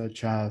games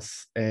such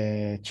as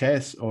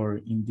chess,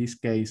 or in this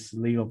case,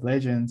 League of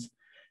Legends,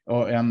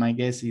 or I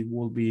guess it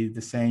will be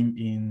the same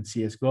in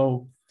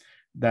CSGO,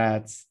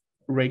 that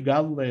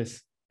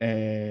regardless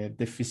the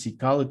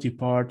physicality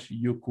part,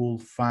 you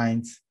could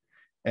find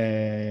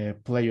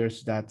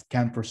players that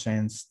can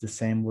present the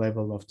same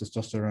level of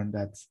testosterone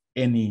that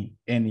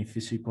any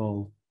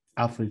physical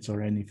athletes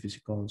or any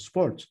physical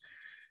sports.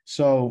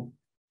 So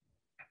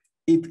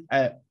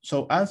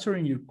so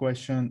answering your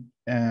question,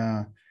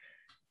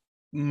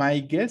 my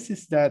guess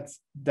is that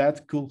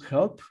that could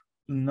help,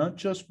 not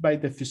just by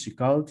the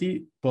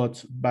physicality,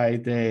 but by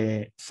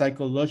the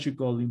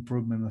psychological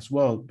improvement as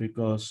well,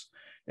 because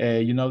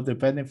you know, the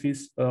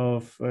benefits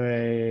of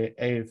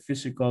a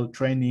physical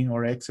training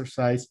or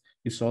exercise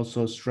is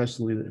also stress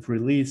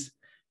release.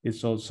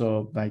 It's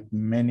also like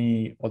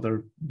many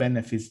other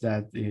benefits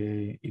that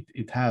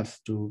it has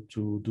to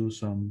do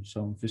some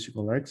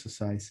physical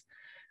exercise.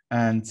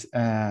 And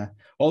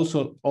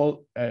also,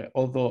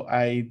 although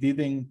I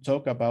didn't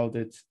talk about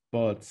it,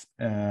 but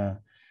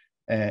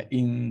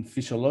in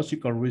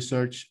physiological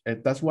research,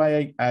 that's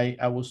why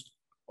I was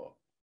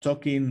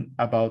talking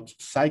about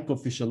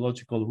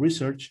psychophysiological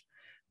research,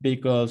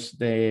 because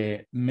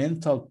the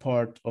mental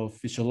part of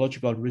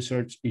physiological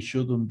research, it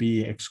shouldn't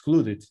be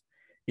excluded,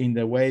 in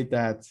the way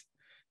that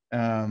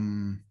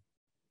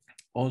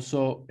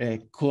also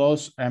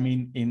close, I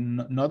mean,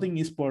 not in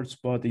esports,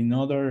 but in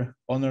other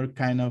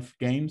kind of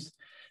games,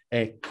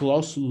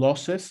 close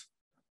losses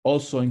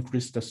also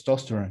increase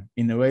testosterone,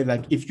 in a way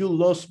like if you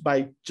lose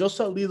by just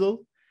a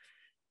little,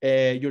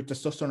 your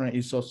testosterone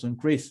is also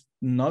increased,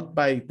 not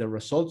by the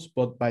results,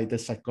 but by the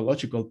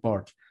psychological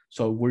part.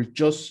 So we're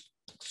just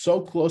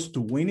so close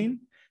to winning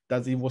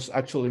that it was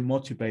actually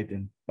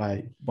motivating.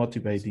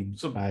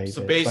 So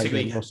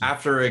basically,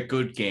 after a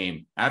good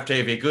game, after you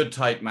have a good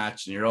tight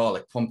match and you're all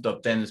like pumped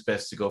up, then it's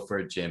best to go for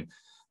a gym.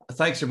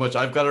 Thanks so much.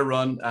 I've got to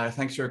run.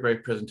 Thanks for a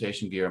great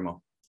presentation,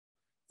 Guillermo.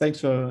 Thanks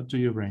to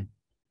you, Brian.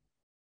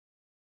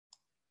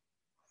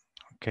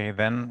 Okay,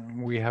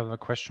 then we have a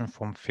question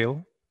from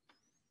Phil.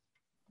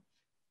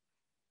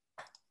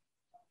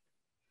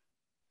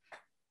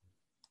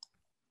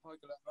 Hi,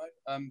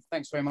 Guillermo.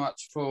 Thanks very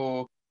much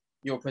for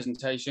your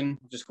presentation.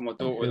 I've just got my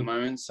daughter at the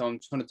moment, so I'm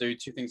trying to do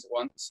two things at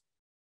once.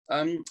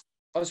 I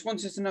just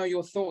wanted to know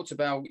your thoughts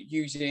about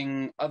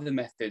using other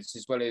methods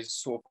as well as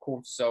sort of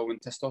cortisol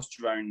and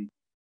testosterone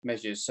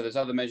measures. So there's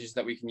other measures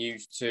that we can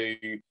use to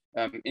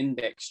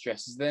index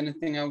stress. Is there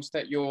anything else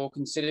that you're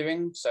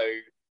considering? So,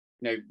 you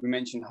know, we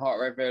mentioned heart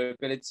rate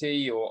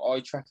variability or eye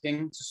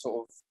tracking to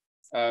sort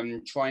of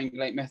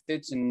triangulate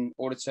methods in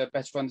order to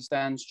better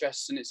understand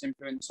stress and its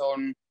influence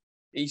on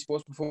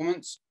esports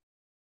performance.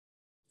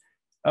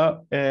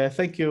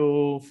 Thank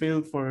you,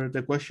 Phil, for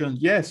the question.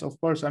 Yes, of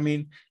course. I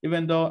mean,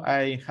 even though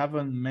I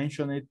haven't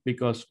mentioned it,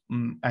 because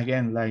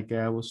again, like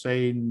I was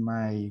saying,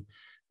 my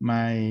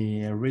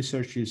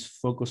research is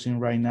focusing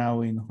right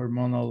now in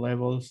hormonal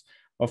levels.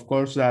 Of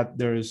course, that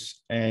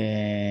there's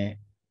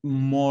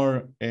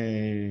more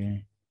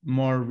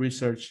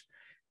research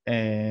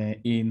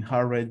in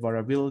heart rate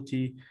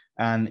variability,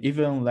 and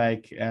even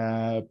like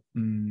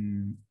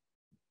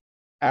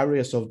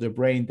areas of the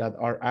brain that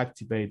are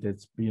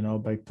activated, you know,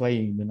 by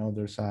playing. You know,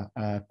 there's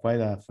quite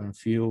a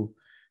few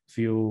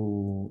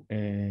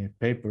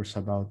papers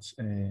about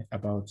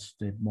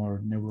the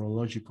more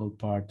neurological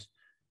part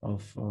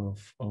of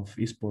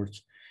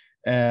esports.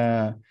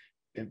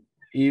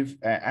 If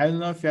I don't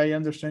know if I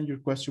understand your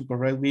question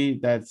correctly,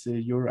 that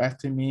you're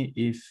asking me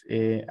if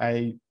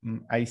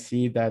I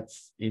see that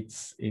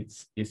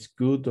it's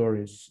good, or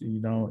it's, you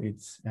know,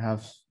 it's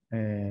has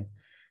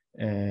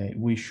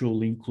we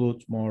should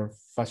include more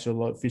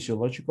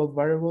physiological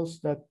variables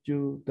that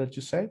you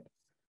said?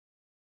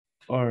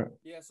 Or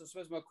yes, I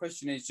suppose my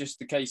question is just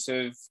the case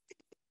of,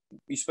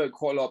 we spoke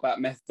quite a lot about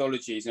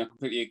methodologies, and I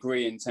completely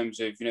agree in terms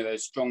of, you know,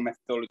 there's strong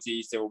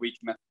methodologies, there are weak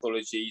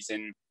methodologies,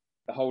 and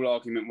the whole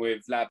argument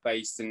with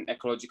lab-based and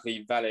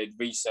ecologically valid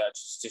research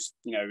is just,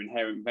 you know,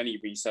 inherent with any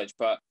research.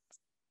 But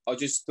I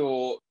just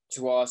thought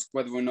to ask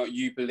whether or not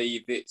you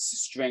believe it's a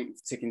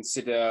strength to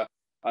consider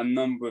a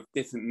number of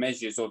different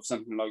measures of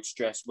something like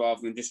stress,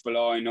 rather than just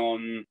relying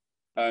on,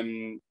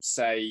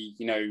 say,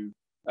 you know,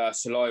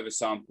 saliva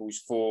samples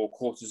for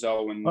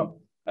cortisol and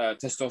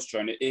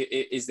testosterone.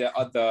 Is there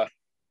other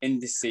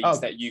indices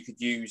that you could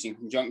use in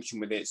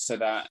conjunction with it, so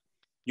that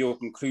your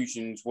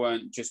conclusions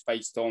weren't just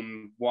based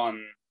on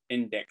one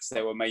index,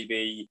 they were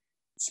maybe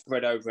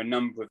spread over a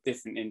number of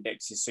different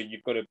indexes, so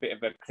you've got a bit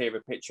of a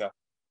clearer picture?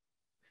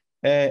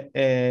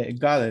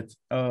 Got it.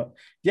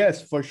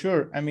 Yes, for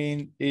sure. I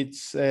mean,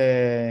 it's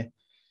like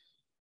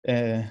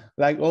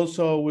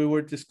also we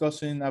were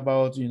discussing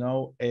about, you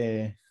know,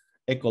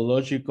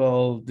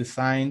 ecological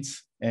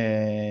designs.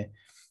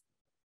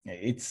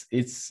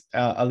 It's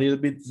a little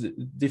bit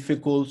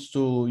difficult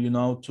to, you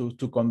know,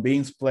 to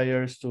convince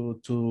players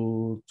to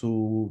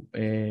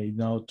you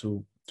know,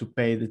 to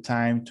pay the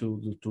time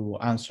to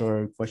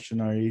answer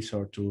questionnaires,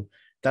 or to.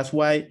 That's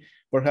why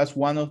perhaps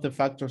one of the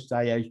factors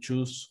that I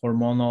choose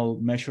hormonal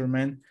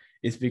measurement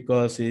is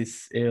because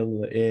it's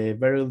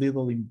very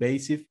little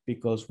invasive,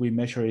 because we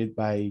measure it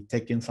by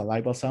taking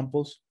saliva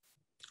samples.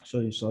 So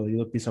it's a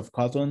little piece of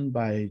cotton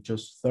by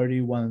just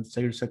 30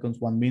 seconds,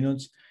 1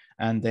 minute,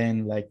 and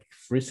then like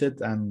freeze it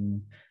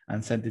and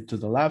send it to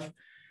the lab.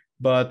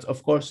 But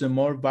of course, the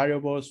more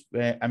variables,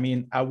 I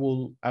mean, I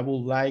would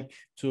like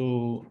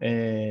to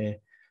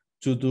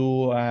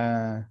do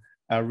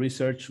a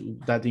research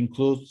that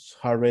includes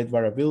heart rate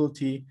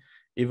variability,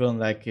 even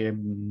like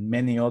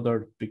many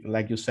other,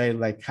 like you say,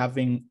 like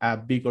having a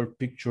bigger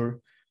picture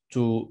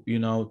to, you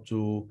know,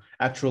 to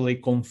actually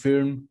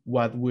confirm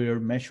what we're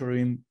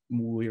measuring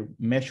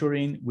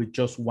with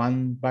just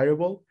one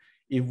variable.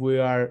 If we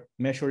are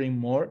measuring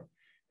more,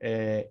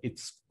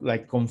 it's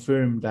like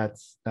confirmed that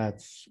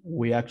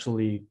we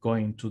actually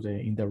going to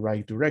in the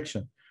right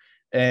direction.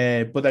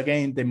 But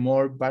again, the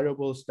more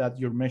variables that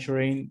you're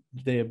measuring,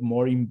 the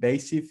more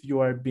invasive you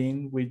are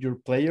being with your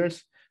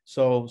players.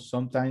 So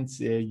sometimes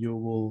you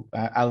will,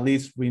 at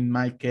least in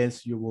my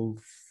case, you will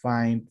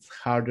find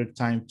harder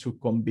time to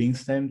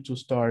convince them to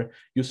start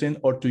using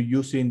or to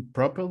using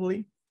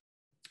properly.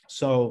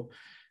 So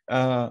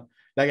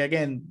like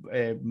again,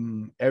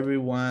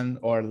 everyone,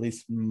 or at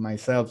least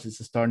myself, is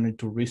starting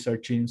to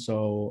researching.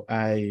 So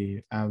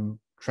I am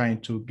trying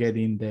to get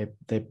in the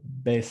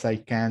best I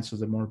can, so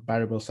the more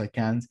variables I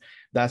can.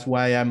 That's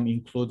why I'm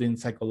including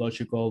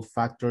psychological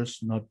factors,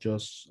 not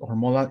just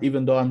hormonal,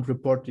 even though I'm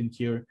reporting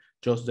here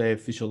just the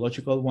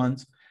physiological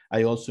ones.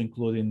 I also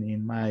include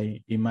in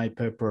my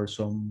paper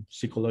some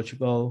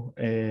psychological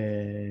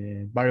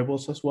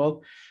variables as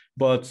well.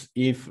 But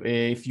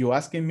if you're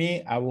asking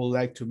me, I would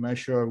like to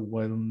measure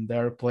when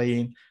they're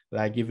playing,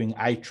 like giving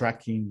eye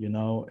tracking, you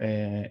know,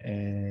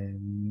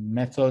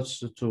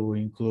 methods to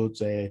include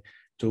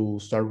to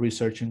start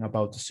researching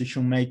about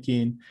decision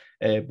making.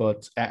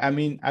 But I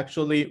mean,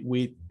 actually,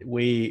 we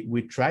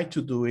try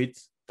to do it.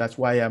 That's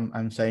why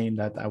I'm saying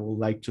that I would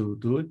like to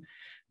do it.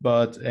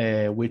 But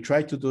we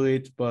try to do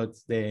it, but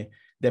the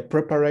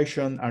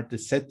preparation or the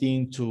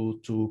setting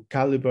to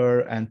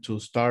caliber and to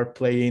start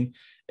playing,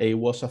 it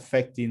was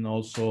affecting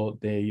also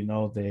the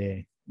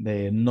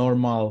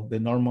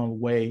normal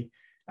way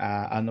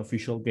an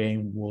official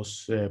game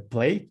was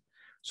played.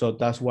 So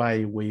that's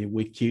why we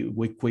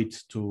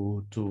quit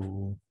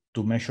to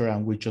measure,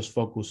 and we just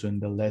focus on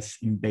the less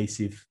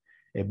invasive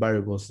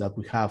variables that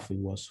we have. It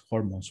was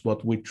hormones,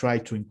 but we try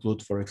to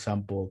include, for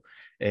example,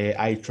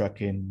 eye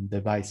tracking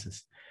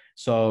devices.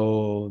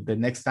 So the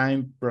next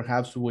time,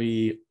 perhaps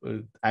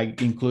I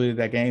include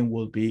it again,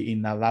 will be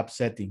in a lab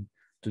setting,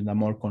 to a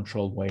more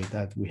controlled way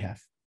that we have.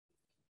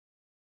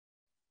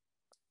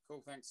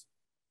 Cool, thanks.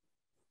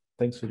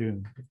 Thanks for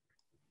doing.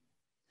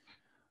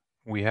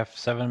 We have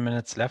 7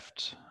 minutes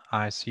left.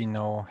 I see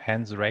no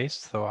hands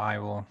raised, so I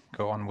will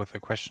go on with a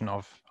question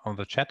of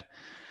the chat.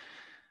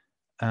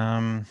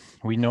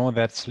 We know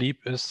that sleep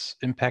is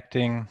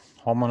impacting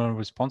hormonal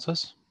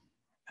responses,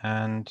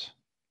 and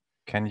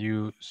can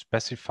you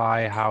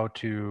specify how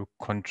to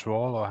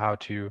control or how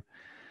to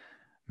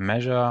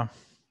measure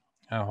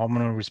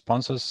hormonal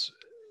responses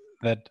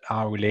that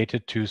are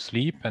related to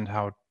sleep, and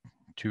how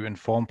to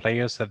inform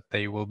players that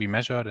they will be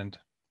measured and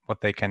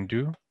what they can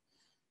do?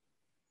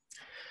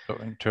 So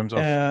in terms of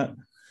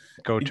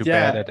go to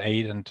bed at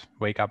 8 and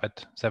wake up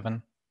at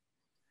 7.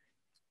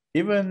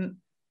 Even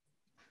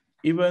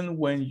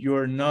when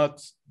you're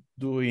not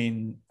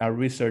doing a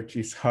research,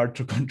 it's hard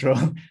to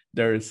control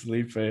their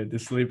sleep, the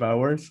sleep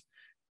hours,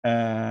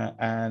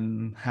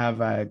 and have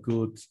a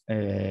good,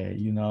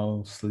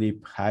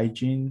 sleep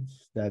hygiene,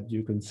 that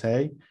you can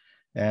say.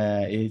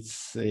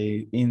 It's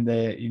in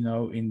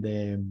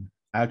the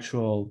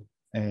actual,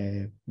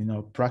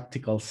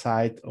 practical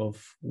side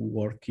of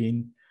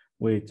working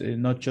with,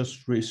 not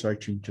just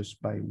researching,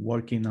 just by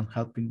working and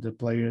helping the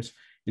players,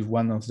 is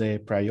one of the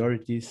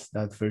priorities,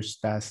 that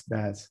first task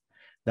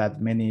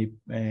that many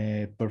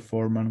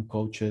performance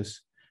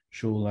coaches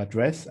should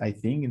address, I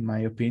think, in my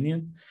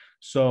opinion.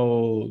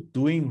 So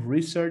doing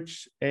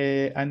research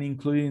and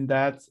including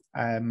that,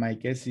 my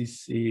guess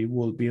is it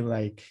will be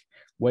like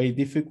way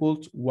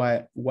difficult.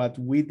 What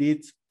we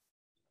did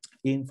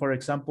in, for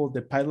example,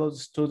 the pilot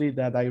study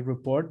that I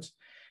report,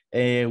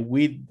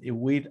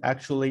 we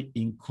actually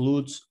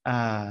includes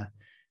a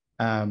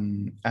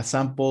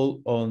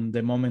sample on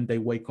the moment they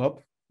wake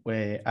up,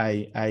 where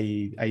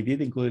I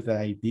did include that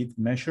I did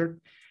measure,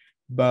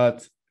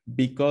 but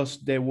because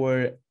they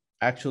were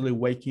actually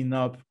waking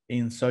up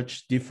in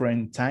such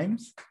different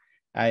times,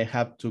 I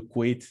have to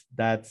quit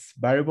that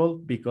variable,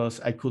 because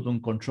I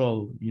couldn't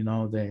control,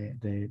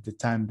 the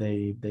time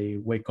they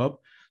wake up.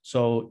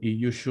 So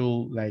you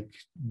should like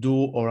do,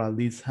 or at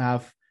least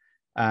have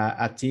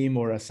a team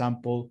or a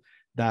sample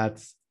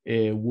that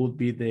would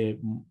be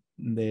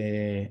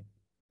the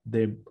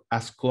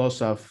as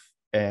close of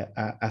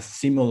a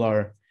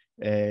similar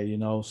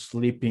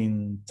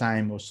sleeping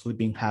time or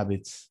sleeping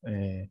habits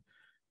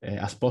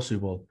as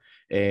possible.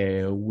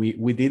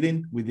 We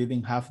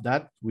didn't have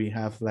that. We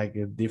have like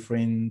a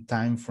different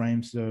time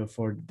frames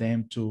for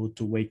them to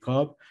wake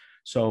up,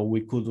 so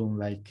we couldn't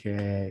like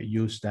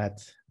use that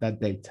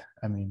data.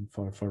 I mean,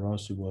 for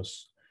us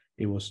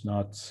it was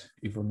not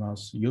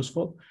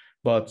useful.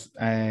 But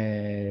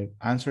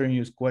answering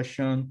your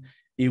question,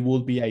 it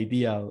would be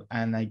ideal,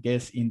 and I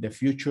guess in the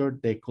future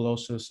the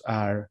closest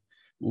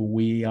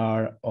we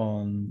are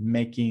on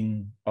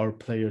making our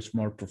players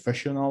more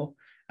professional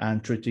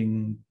and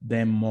treating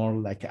them more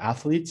like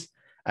athletes.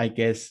 I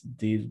guess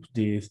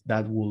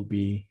that will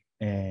be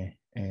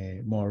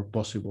more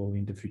possible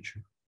in the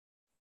future.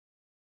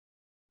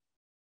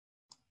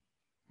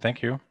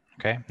 Thank you.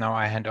 Okay, now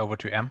I hand over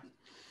to M.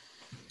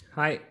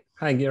 Hi,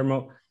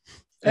 Guillermo.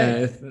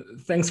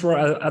 Thanks for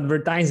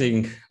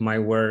advertising my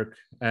work.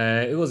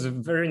 It was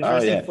very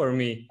interesting for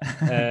me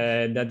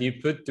that you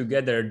put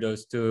together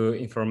those two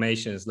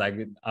informations,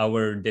 like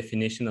our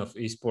definition of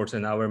esports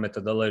and our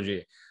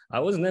methodology. I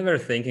was never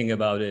thinking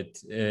about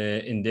it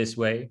in this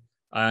way.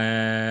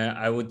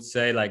 I would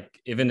say, like,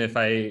 even if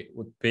I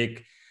would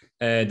pick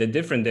the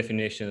different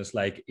definitions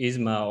like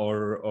ISMA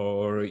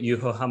or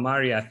Yuho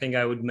Hamari, I think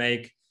I would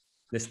make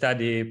the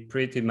study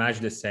pretty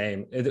much the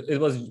same.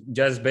 It was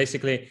just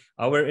basically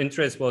our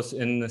interest was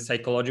in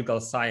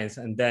psychological science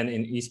and then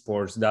in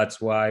esports.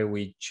 That's why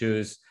we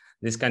choose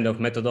this kind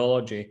of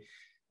methodology.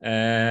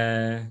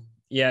 So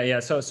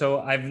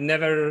I've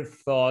never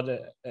thought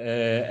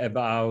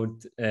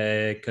about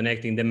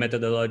connecting the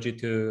methodology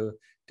to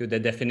the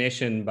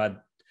definition,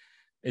 but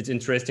it's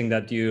interesting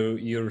that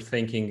you're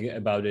thinking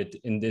about it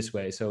in this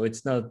way. So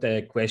it's not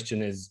a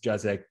question, it's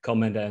just a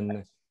comment,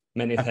 and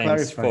many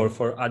thanks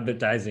for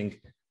advertising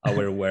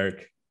our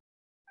work.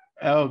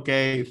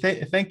 Okay,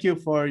 thank you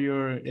for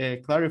your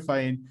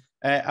clarifying.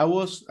 I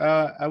was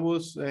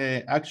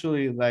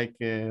actually like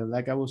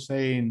I was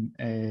saying,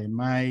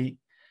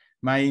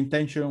 my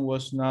intention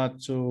was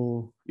not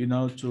to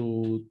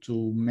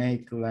to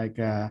make like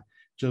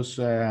just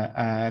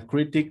a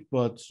critic,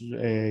 but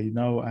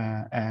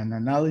an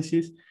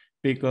analysis,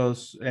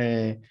 because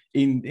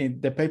in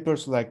the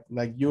papers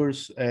like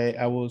yours,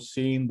 I was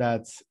seeing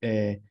that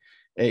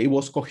it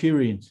was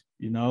coherent.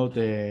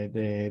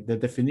 The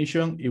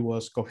definition, it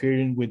was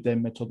coherent with the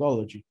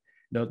methodology.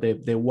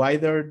 The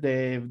wider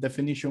the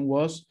definition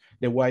was,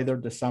 the wider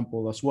the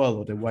sample as well,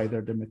 or the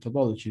wider the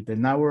methodology. The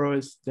narrower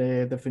is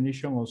the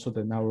definition, also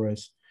the narrower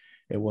is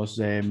it was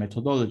the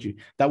methodology.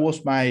 That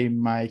was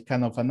my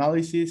kind of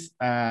analysis.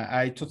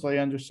 I totally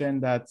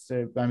understand that.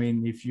 I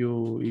mean, if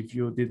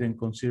you didn't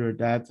consider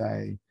that,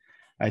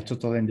 I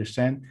totally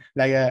understand.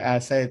 Like I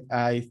said,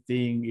 I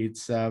think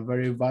it's a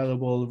very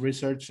valuable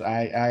research.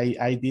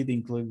 I did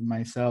include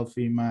myself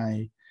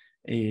in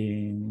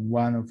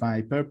one of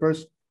my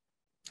papers,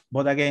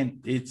 but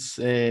again, it's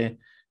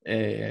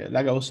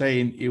like I was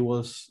saying, it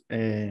was.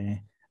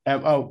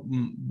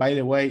 By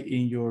the way,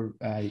 in your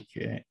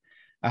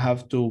I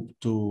have to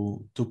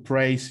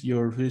praise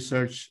your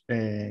research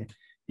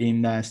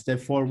in a step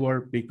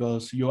forward,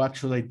 because you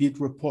actually did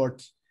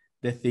report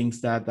the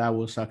things that I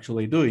was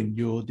actually doing.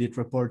 You did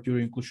report your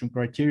inclusion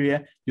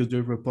criteria, you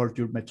did report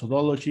your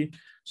methodology.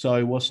 So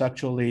it was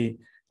actually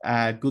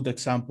a good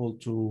example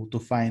to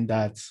find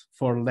that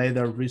for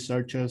later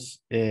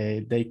researchers,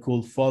 they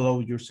could follow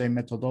your same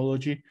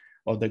methodology,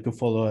 or they could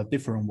follow a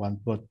different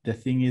one. But the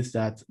thing is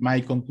that my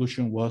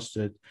conclusion was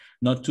that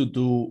not to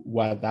do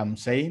what I'm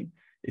saying,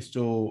 is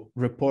to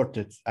report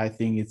it. I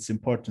think it's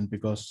important,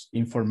 because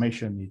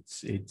information,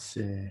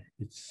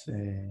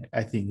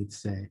 I think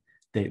it's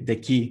the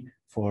key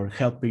for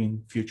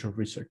helping future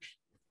research.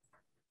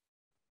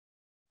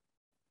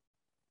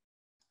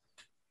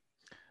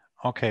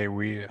 Okay,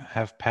 we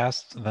have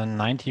passed the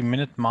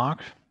 90-minute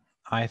mark.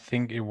 I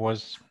think it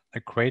was a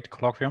great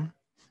colloquium,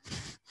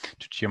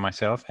 to cheer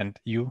myself and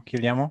you,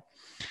 Guillermo,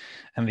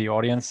 and the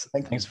audience.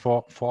 Thanks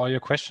for all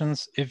your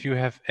questions. If you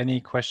have any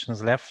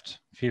questions left,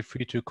 feel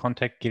free to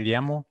contact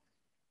Guillermo.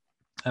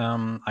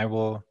 I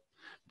will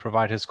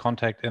provide his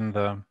contact in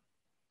the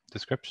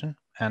description,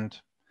 and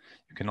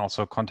you can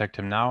also contact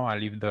him now. I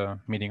leave the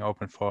meeting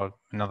open for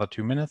another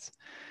 2 minutes.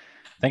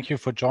 Thank you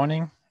for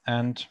joining,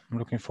 and I'm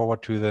looking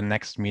forward to the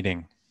next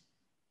meeting.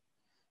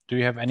 Do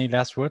you have any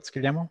last words,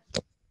 Guillermo?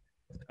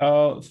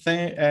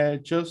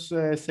 Just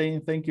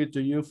saying thank you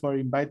to you for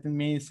inviting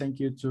me. Thank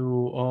you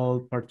to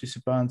all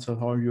participants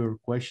of all your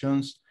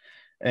questions.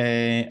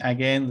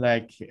 Again,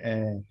 like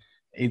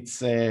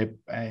it's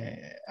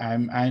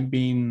I'm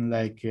being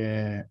like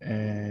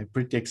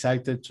pretty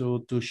excited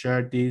to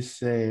share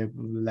this.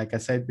 Like I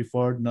said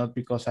before, not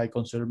because I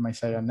consider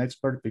myself an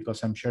expert,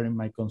 because I'm sharing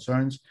my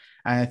concerns.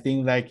 And I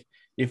think like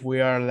if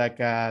we are like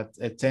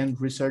at 10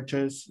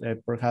 researchers,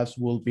 perhaps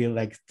we'll be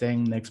like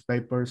 10 next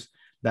papers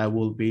that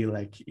will be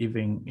like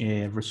even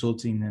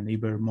resulting in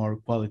even more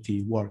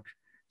quality work.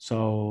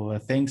 So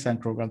thanks and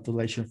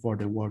congratulations for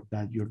the work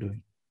that you're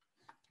doing.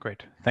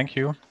 Great, thank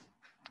you.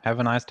 Have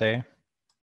a nice day.